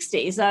turn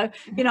 60. So,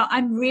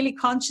 I'm really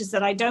conscious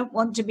that I don't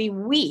want to be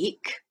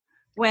weak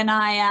when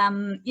I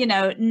am,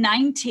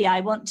 90.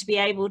 I want to be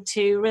able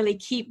to really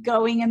keep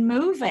going and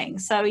moving.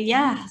 So,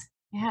 yeah.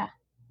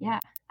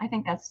 I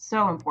think that's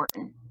so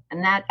important.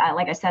 And that,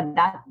 like I said,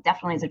 that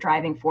definitely is a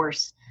driving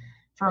force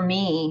for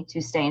me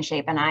to stay in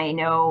shape. And I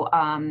know,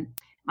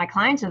 my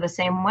clients are the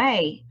same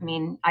way.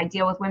 I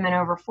deal with women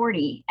over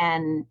 40,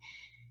 and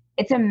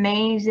it's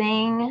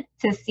amazing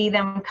to see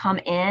them come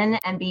in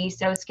and be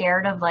so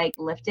scared of like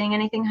lifting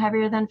anything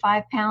heavier than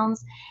 5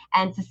 pounds,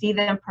 and to see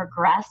them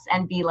progress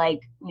and be like,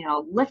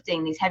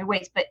 lifting these heavy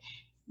weights, but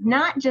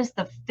not just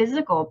the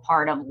physical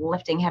part of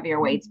lifting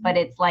heavier weights, but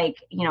it's like,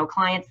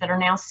 clients that are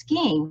now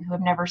skiing who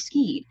have never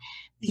skied,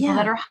 people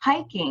that are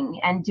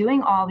hiking and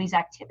doing all these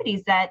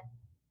activities that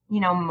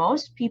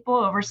most people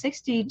over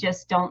 60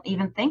 just don't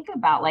even think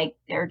about. Like,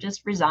 they're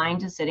just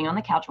resigned to sitting on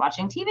the couch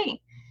watching TV.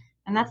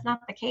 And that's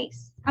not the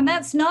case. And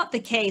that's not the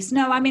case.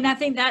 No, I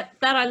think that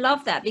I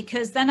love that,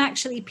 because then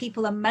actually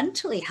people are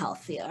mentally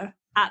healthier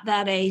at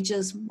that age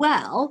as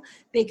well,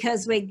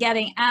 because we're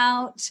getting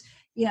out,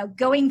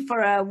 going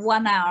for a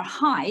 1-hour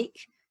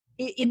hike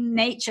in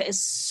nature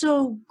is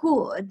so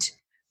good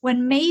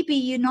when maybe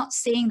you're not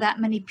seeing that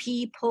many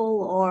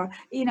people, or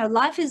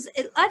life is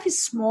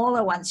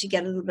smaller once you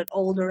get a little bit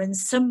older in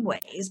some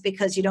ways,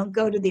 because you don't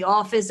go to the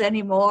office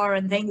anymore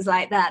and things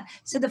like that.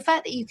 So the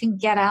fact that you can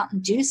get out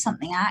and do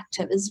something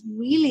active is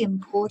really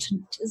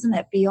important, isn't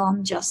it,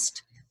 beyond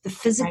just the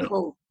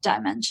physical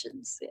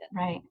dimensions? Yeah.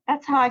 Right.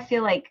 That's how I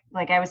feel like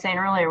I was saying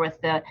earlier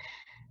with the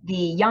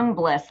young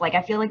bliss. Like,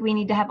 I feel like we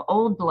need to have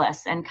old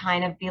bliss and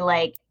kind of be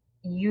like,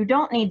 you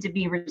don't need to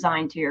be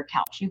resigned to your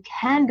couch. You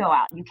can go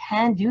out, you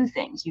can do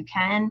things, you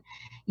can,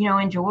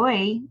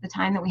 enjoy the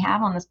time that we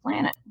have on this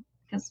planet,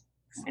 because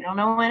we don't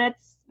know when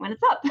it's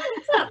up.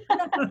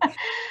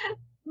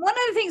 One of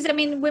the things,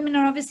 women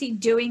are obviously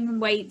doing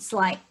weights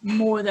like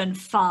more than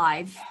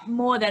 5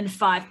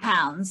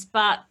 pounds,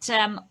 but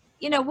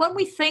when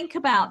we think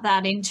about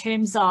that in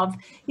terms of,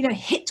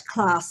 HIIT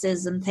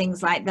classes and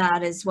things like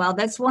that as well,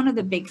 that's one of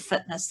the big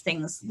fitness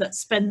things that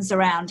spins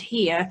around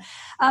here.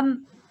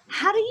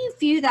 How do you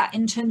view that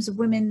in terms of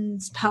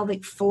women's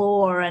pelvic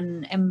floor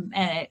and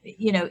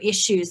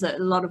issues that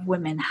a lot of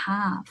women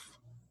have?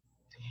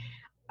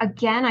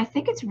 Again, I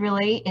think it's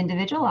really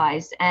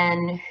individualized,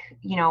 and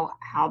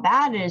how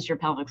bad is your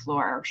pelvic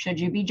floor? Should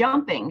you be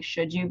jumping?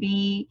 Should you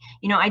be,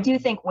 I do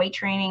think weight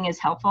training is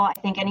helpful. I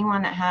think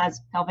anyone that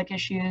has pelvic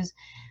issues,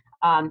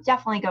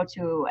 definitely go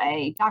to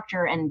a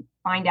doctor and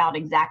find out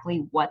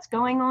exactly what's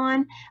going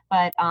on.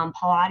 But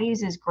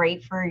Pilates is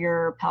great for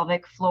your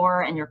pelvic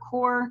floor and your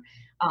core.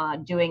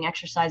 Doing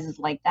exercises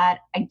like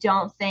that. I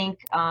don't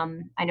think,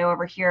 I know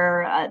over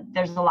here,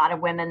 there's a lot of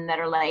women that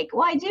are like,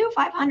 well, I do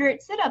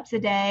 500 sit-ups a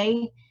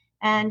day,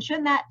 and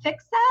shouldn't that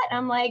fix that?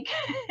 I'm like,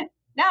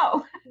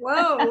 no.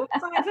 Whoa,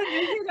 500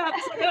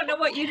 sit-ups. I don't know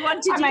what you'd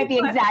want to do. I might be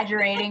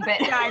exaggerating,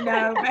 but yeah, I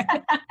know.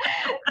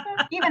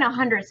 Even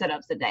 100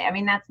 sit-ups a day.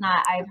 That's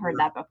not, I've heard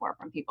that before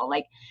from people,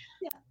 like,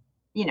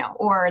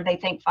 or they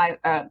think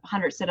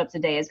 100 sit-ups a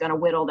day is going to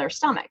whittle their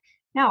stomach.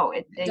 No,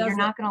 you're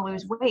not going to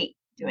lose weight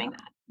doing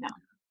that. No.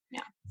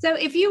 So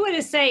if you were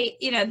to say,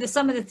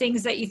 some of the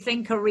things that you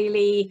think are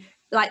really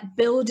like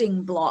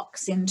building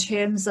blocks in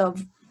terms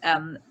of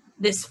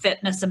this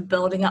fitness and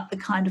building up the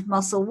kind of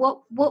muscle,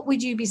 what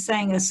would you be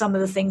saying are some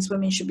of the things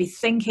women should be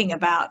thinking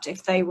about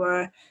if they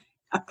were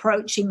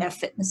approaching their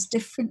fitness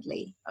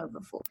differently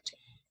over 40?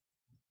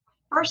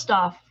 First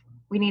off,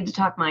 we need to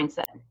talk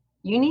mindset.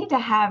 You need to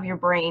have your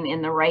brain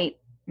in the right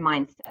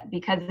mindset,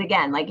 because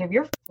again, like, if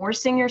you're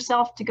forcing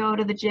yourself to go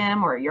to the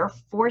gym, or you're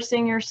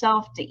forcing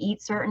yourself to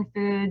eat certain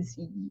foods,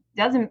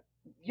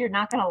 you're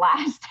not going to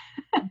last.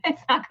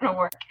 It's not going to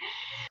work.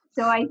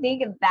 So I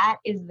think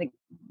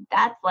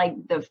that's like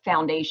the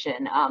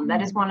foundation.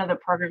 That is one of the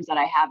programs that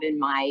I have in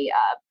my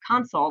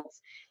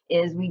consults,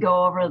 is we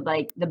go over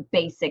like the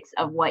basics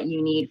of what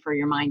you need for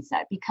your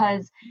mindset,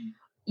 because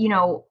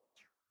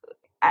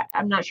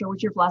I'm not sure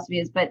what your philosophy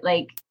is, but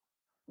like,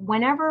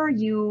 whenever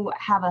you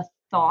have a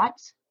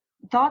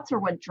thoughts are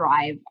what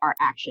drive our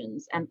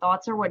actions, and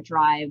thoughts are what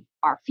drive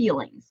our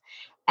feelings.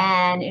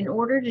 And in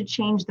order to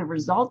change the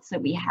results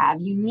that we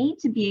have, you need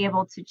to be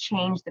able to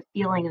change the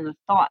feeling and the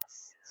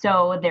thoughts,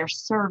 so they're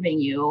serving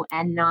you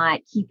and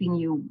not keeping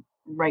you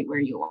right where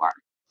you are.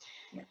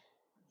 Yeah.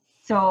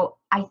 So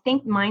I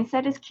think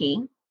mindset is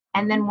key.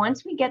 And then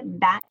once we get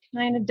that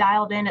kind of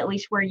dialed in, at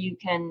least where you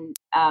can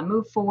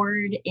move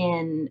forward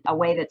in a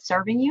way that's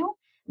serving you,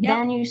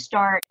 then you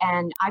start,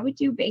 and I would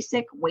do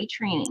basic weight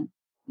training,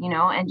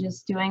 and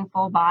just doing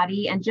full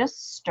body, and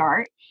just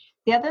start.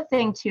 The other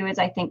thing too is,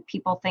 I think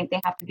people think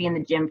they have to be in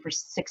the gym for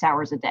 6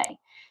 hours a day.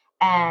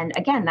 And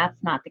again,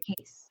 that's not the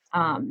case.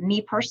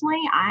 Me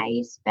personally,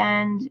 I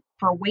spend,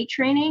 for weight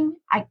training,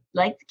 I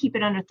like to keep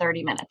it under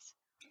 30 minutes.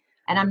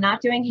 And I'm not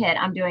doing HIIT,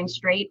 I'm doing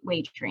straight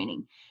weight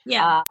training.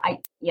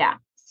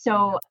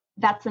 So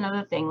that's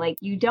another thing. Like,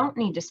 you don't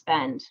need to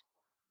spend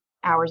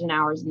hours and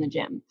hours in the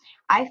gym.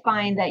 I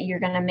find that you're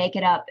going to make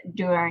it up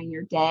during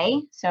your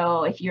day.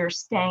 So if you're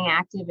staying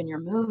active and you're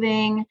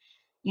moving,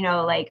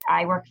 like,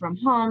 I work from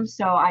home,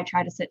 so I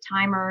try to set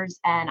timers,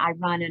 and I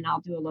run and I'll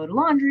do a load of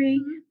laundry.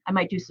 I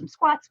might do some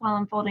squats while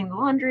I'm folding the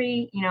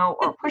laundry,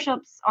 or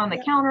push-ups on the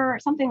counter or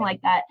something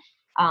like that.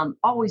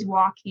 Always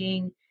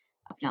walking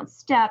up and down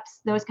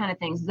steps, those kind of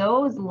things.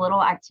 Those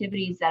little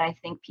activities that I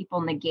think people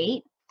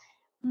negate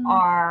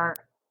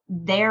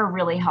they're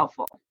really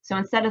helpful. So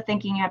instead of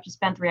thinking you have to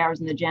spend 3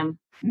 hours in the gym,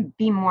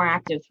 be more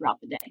active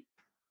throughout the day.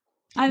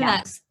 And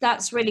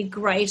that's really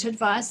great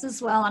advice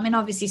as well.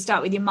 Obviously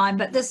start with your mind,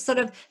 but this sort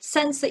of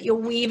sense that you're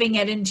weaving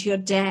it into your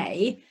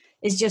day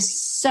is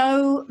just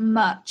so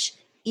much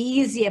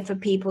easier for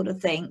people to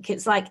think.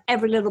 It's like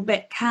every little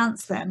bit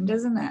counts then,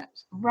 doesn't it?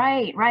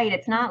 Right.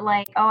 It's not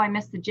like, oh, I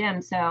missed the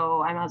gym,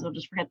 so I might as well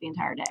just forget the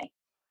entire day.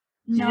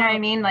 Do you know what I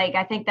mean? Like,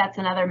 I think that's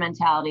another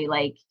mentality.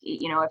 Like,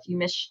 if you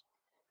miss,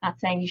 not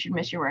saying you should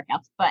miss your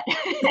workouts, but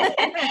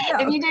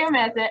if you do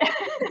miss it,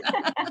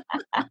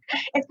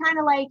 it's kind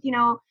of like,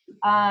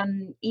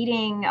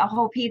 eating a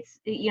whole pizza,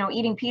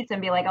 eating pizza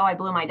and be like, oh, I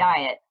blew my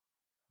diet.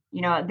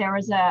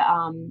 There's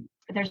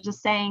a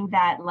saying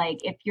that, like,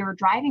 if you're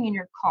driving in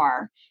your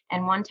car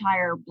and one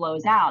tire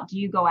blows out, do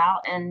you go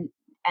out and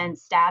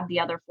stab the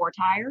other 4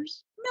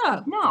 tires?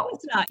 No, No,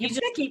 it's not. You you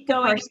just fix keep the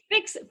going, person.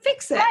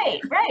 fix it.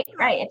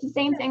 Right. It's the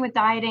same thing with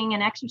dieting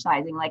and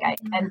exercising. Like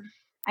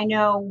I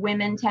know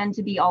women tend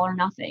to be all or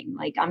nothing.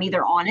 Like I'm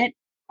either on it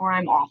or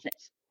I'm off it.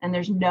 And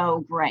there's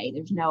no gray.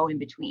 There's no in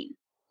between.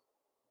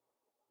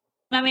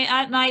 I mean,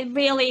 I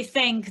really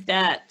think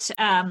that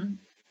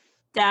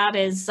that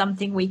is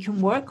something we can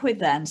work with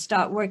then,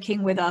 start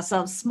working with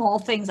ourselves, small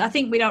things. I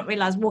think we don't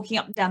realize walking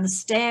up and down the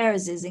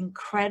stairs is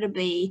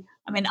incredibly,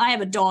 I mean, I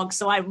have a dog,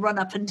 so I run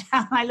up and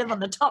down. I live on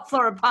the top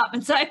floor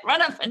apartment, so I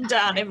run up and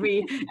down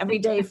every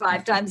day,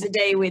 5 times a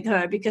day with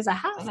her because I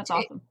have That's to.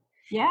 awesome.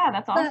 Yeah,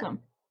 that's awesome.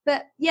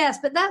 But yes,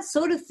 but that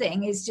sort of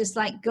thing is just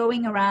like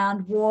going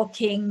around,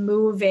 walking,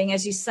 moving,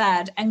 as you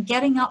said, and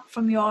getting up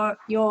from your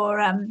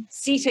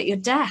seat at your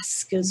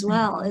desk as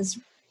well is,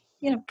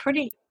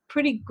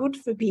 pretty good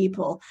for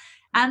people.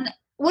 And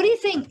what do you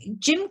think?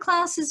 Gym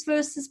classes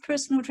versus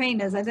personal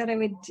trainers? I thought I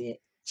would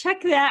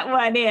check that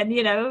one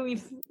in.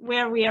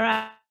 Where we are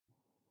at.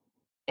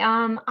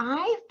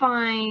 I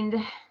find,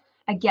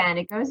 again,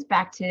 it goes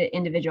back to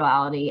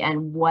individuality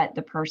and what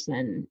the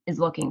person is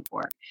looking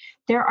for.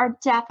 There are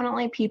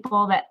definitely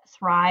people that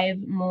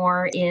thrive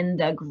more in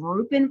the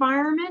group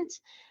environment,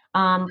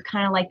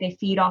 kind of like they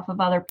feed off of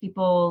other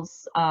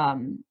people's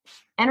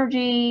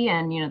energy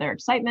and their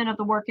excitement of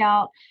the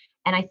workout.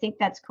 And I think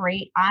that's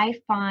great. I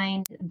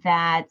find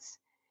that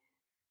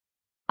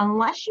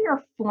unless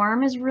your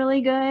form is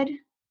really good,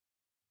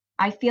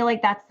 I feel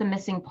like that's the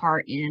missing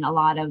part in a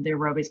lot of the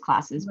aerobics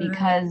classes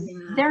because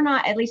they're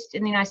not, at least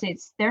in the United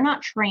States, they're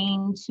not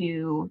trained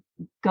to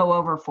go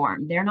over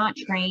form. They're not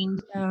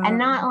trained. And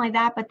not only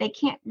that, but they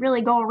can't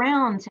really go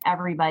around to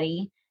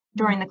everybody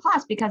during the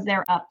class because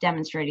they're up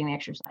demonstrating the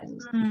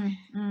exercises.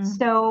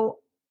 So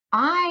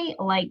I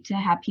like to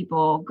have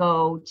people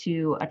go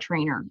to a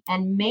trainer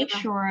and make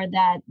sure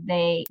that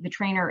the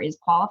trainer is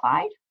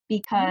qualified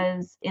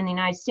because in the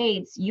United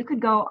States, you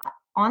could go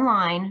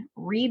online,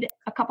 read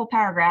a couple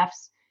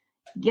paragraphs,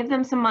 give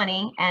them some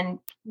money, and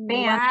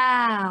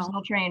bam,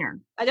 personal trainer.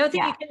 I don't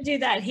think you can do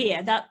that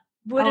here. That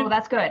wouldn't. Oh,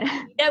 that's good.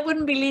 That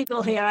wouldn't be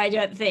legal here, I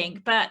don't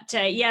think. But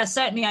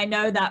certainly I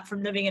know that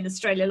from living in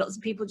Australia. Lots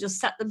of people just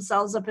set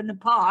themselves up in the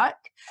park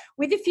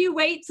with a few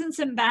weights and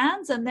some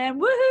bands, and then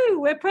woohoo,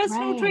 we're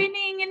personal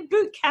training and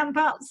boot camp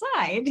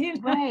outside.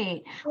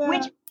 Right. Yeah.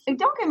 Which,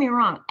 don't get me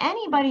wrong,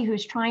 anybody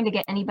who's trying to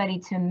get anybody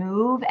to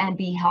move and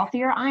be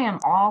healthier, I am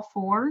all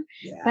for.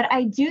 Yeah. But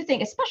I do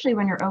think, especially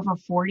when you're over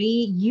 40,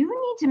 you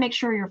need to make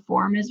sure your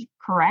form is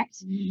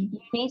correct. You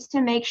need to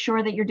make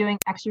sure that you're doing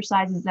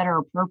exercises that are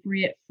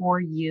appropriate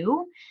for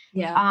you.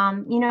 Yeah.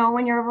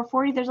 When you're over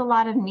 40, there's a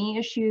lot of knee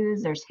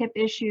issues, there's hip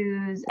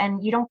issues,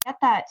 and you don't get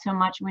that so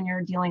much when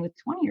you're dealing with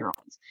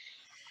 20-year-olds.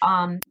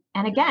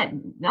 And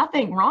again,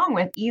 nothing wrong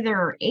with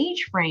either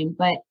age frame,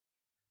 but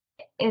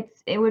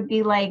it would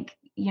be like,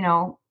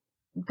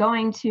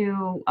 going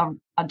to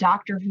a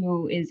doctor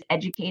who is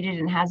educated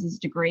and has his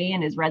degree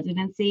and his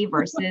residency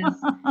versus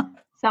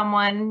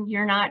someone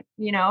you're not,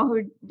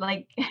 who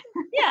like,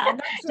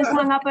 just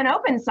hung up an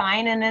open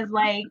sign and is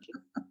like,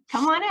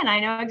 come on in.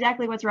 I know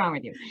exactly what's wrong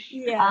with you.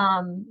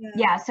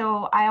 Yeah.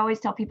 So I always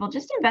tell people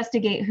just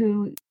investigate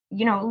who,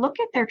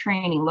 look at their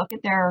training, look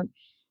at their,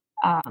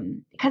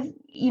 because,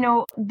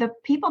 the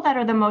people that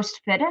are the most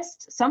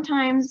fittest,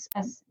 sometimes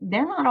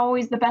they're not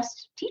always the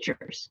best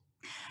teachers.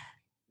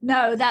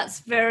 No,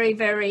 that's very,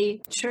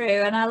 very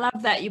true. And I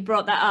love that you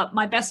brought that up.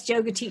 My best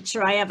yoga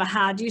teacher I ever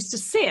had used to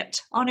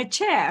sit on a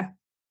chair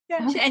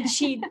and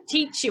she'd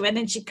teach you and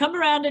then she'd come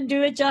around and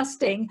do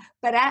adjusting.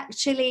 But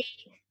actually,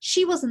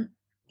 she wasn't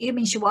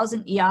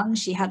young.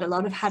 She had a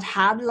lot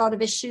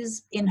of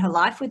issues in her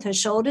life with her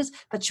shoulders,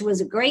 but she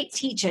was a great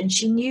teacher and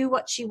she knew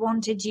what she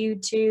wanted you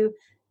to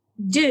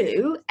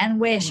do and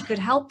where she could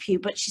help you,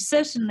 but she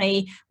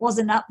certainly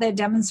wasn't up there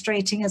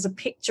demonstrating as a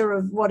picture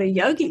of what a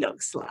yogi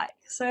looks like.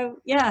 So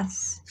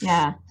yes.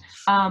 Yeah.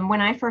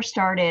 When I first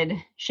started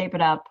Shape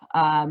It Up,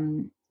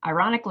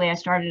 ironically, I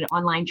started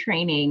online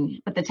training,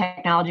 but the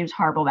technology was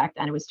horrible back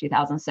then. It was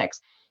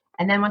 2006.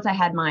 And then once I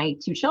had my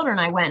 2 children,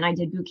 I went and I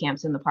did boot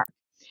camps in the park.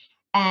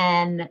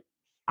 And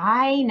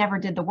I never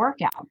did the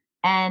workout.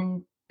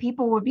 And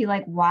people would be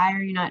like, why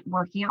are you not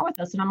working out with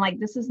us? And I'm like,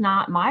 this is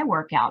not my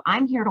workout.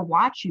 I'm here to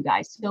watch you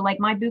guys. So like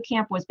my boot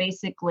camp was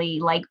basically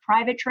like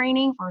private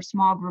training for a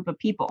small group of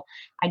people.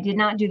 I did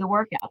not do the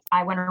workouts.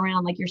 I went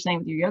around, like you're saying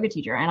with your yoga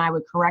teacher, and I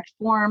would correct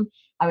form.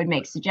 I would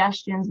make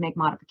suggestions, make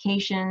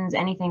modifications,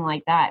 anything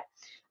like that,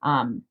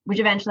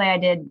 which eventually I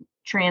did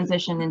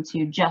transition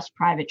into just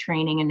private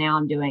training. And now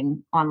I'm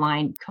doing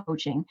online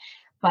coaching.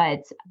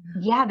 But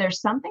yeah, there's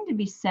something to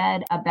be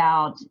said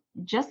about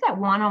just that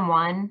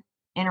one-on-one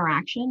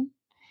interaction.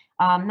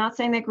 Not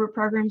saying that group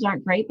programs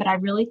aren't great, but I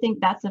really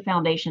think that's the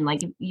foundation.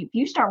 Like if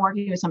you start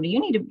working with somebody, you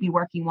need to be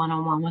working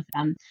one-on-one with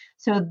them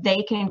so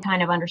they can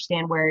kind of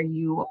understand where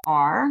you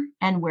are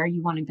and where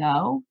you want to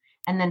go,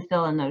 and then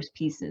fill in those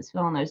pieces,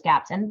 fill in those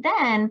gaps. And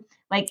then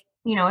like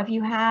if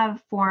you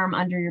have form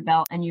under your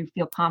belt and you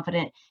feel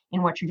confident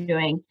in what you're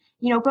doing,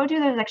 go do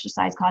those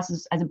exercise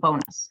classes as a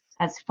bonus,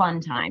 as fun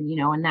time,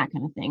 and that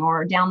kind of thing,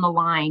 or down the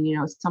line,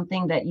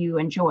 something that you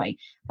enjoy.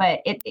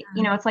 But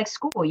it's like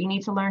school. You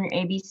need to learn your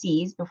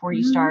ABCs before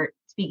you start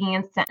speaking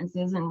in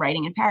sentences and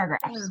writing in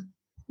paragraphs.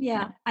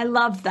 Yeah, I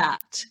love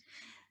that.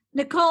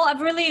 Nicole,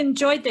 I've really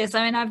enjoyed this.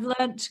 I mean, I've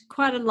learned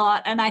quite a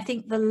lot, and I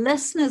think the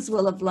listeners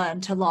will have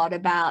learned a lot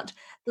about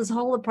this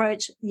whole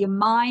approach, your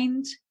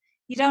mind.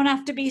 You don't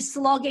have to be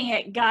slogging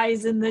it,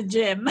 guys, in the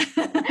gym.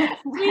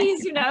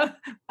 Please,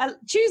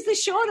 choose the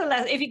shorter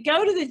lesson. If you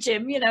go to the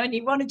gym, and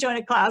you want to join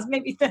a class,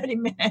 maybe 30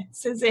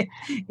 minutes is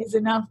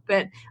enough.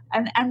 But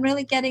and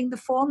really getting the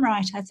form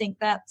right, I think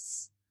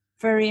that's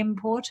very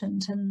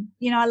important. And,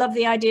 I love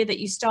the idea that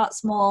you start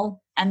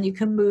small and you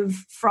can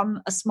move from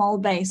a small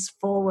base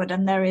forward.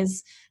 And there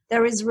is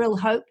real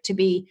hope to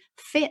be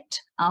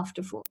fit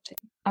after 40.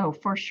 Oh,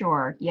 for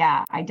sure.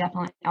 Yeah, I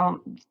definitely,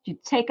 you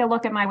take a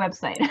look at my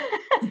website.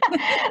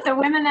 The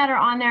women that are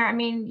on there, I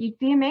mean, you'd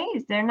be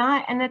amazed. They're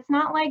not, and it's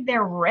not like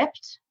they're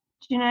ripped.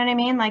 Do you know what I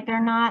mean? Like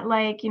they're not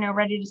like,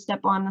 ready to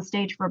step on the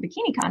stage for a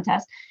bikini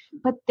contest,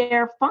 but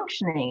they're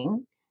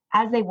functioning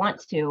as they want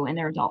to in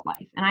their adult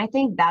life. And I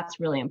think that's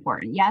really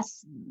important.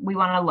 Yes, we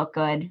want to look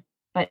good,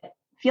 but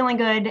feeling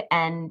good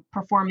and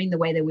performing the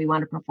way that we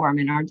want to perform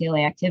in our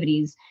daily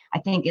activities, I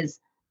think is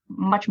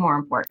much more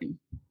important.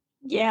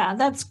 Yeah,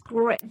 that's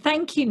great.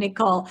 Thank you,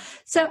 Nicole.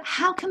 So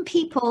how can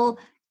people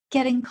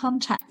get in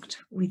contact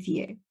with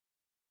you?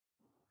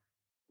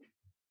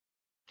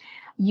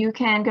 You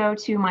can go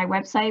to my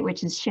website,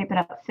 which is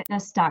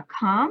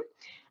shapeitupfitness.com.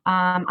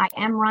 I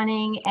am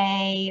running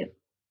a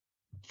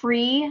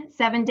free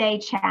 7-day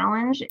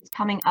challenge. It's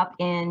coming up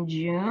in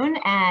June,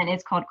 and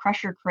it's called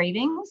Crush Your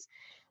Cravings.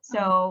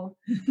 So,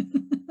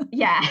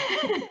 yeah.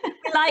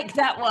 I like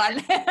that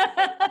one.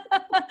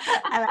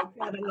 I like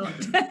that a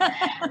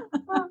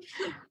lot.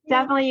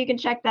 Definitely, you can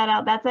check that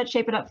out. That's at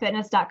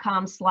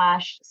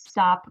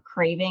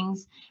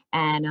shapeitupfitness.com/stop-cravings,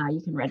 and you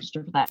can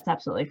register for that. It's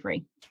absolutely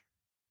free.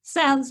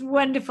 Sounds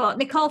wonderful.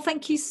 Nicole,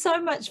 thank you so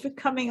much for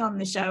coming on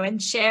the show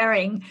and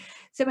sharing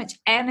so much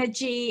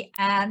energy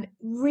and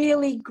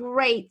really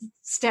great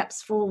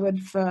steps forward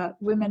for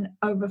women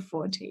over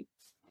 40.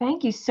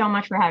 Thank you so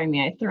much for having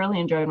me. I thoroughly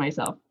enjoyed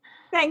myself.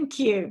 Thank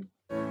you.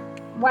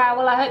 Wow,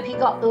 well, I hope you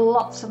got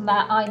lots from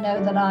that. I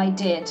know that I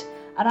did.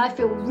 And I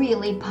feel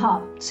really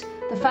pumped.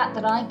 The fact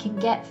that I can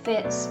get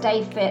fit,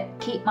 stay fit,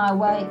 keep my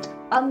weight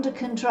under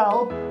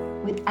control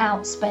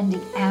without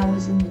spending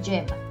hours in the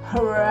gym.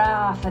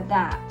 Hurrah for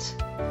that.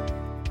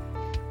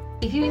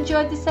 If you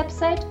enjoyed this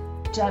episode,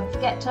 don't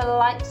forget to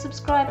like,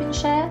 subscribe and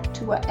share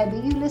to wherever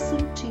you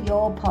listen to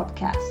your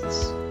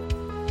podcasts.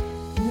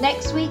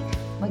 Next week,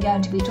 we're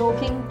going to be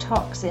talking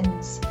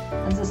toxins.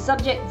 There's a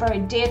subject very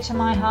dear to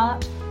my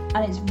heart,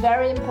 and it's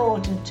very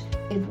important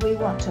if we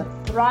want to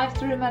thrive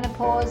through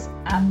menopause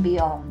and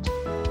beyond.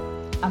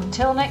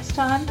 Until next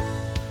time,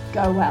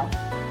 go well.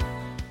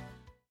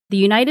 The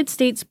United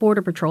States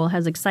Border Patrol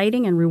has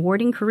exciting and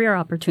rewarding career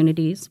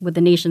opportunities with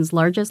the nation's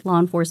largest law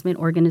enforcement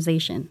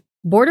organization.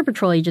 Border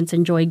Patrol agents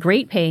enjoy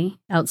great pay,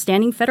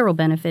 outstanding federal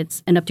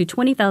benefits, and up to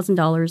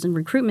 $20,000 in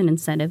recruitment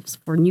incentives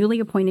for newly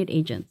appointed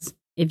agents.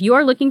 If you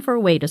are looking for a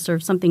way to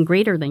serve something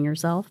greater than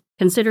yourself,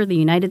 consider the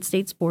United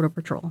States Border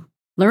Patrol.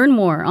 Learn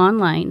more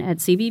online at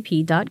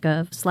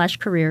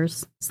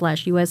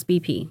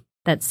cbp.gov/careers/USBP.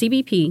 That's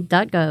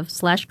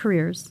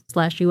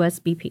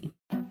cbp.gov/careers/USBP.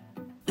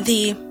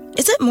 The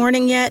 "is it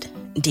morning yet?"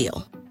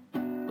 deal.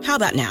 How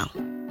about now?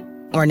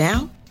 Or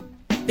now?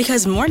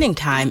 Because morning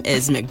time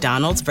is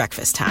McDonald's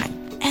breakfast time.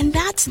 And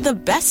that's the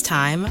best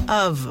time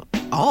of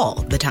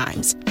all the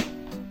times.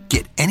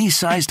 Get any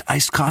sized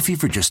iced coffee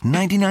for just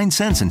 99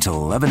 cents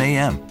until 11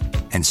 a.m.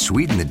 And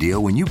sweeten the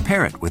deal when you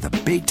pair it with a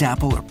baked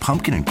apple or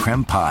pumpkin and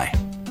creme pie.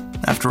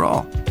 After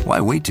all,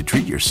 why wait to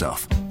treat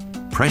yourself?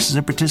 Prices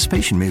and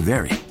participation may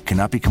vary.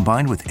 Cannot be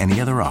combined with any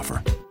other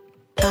offer.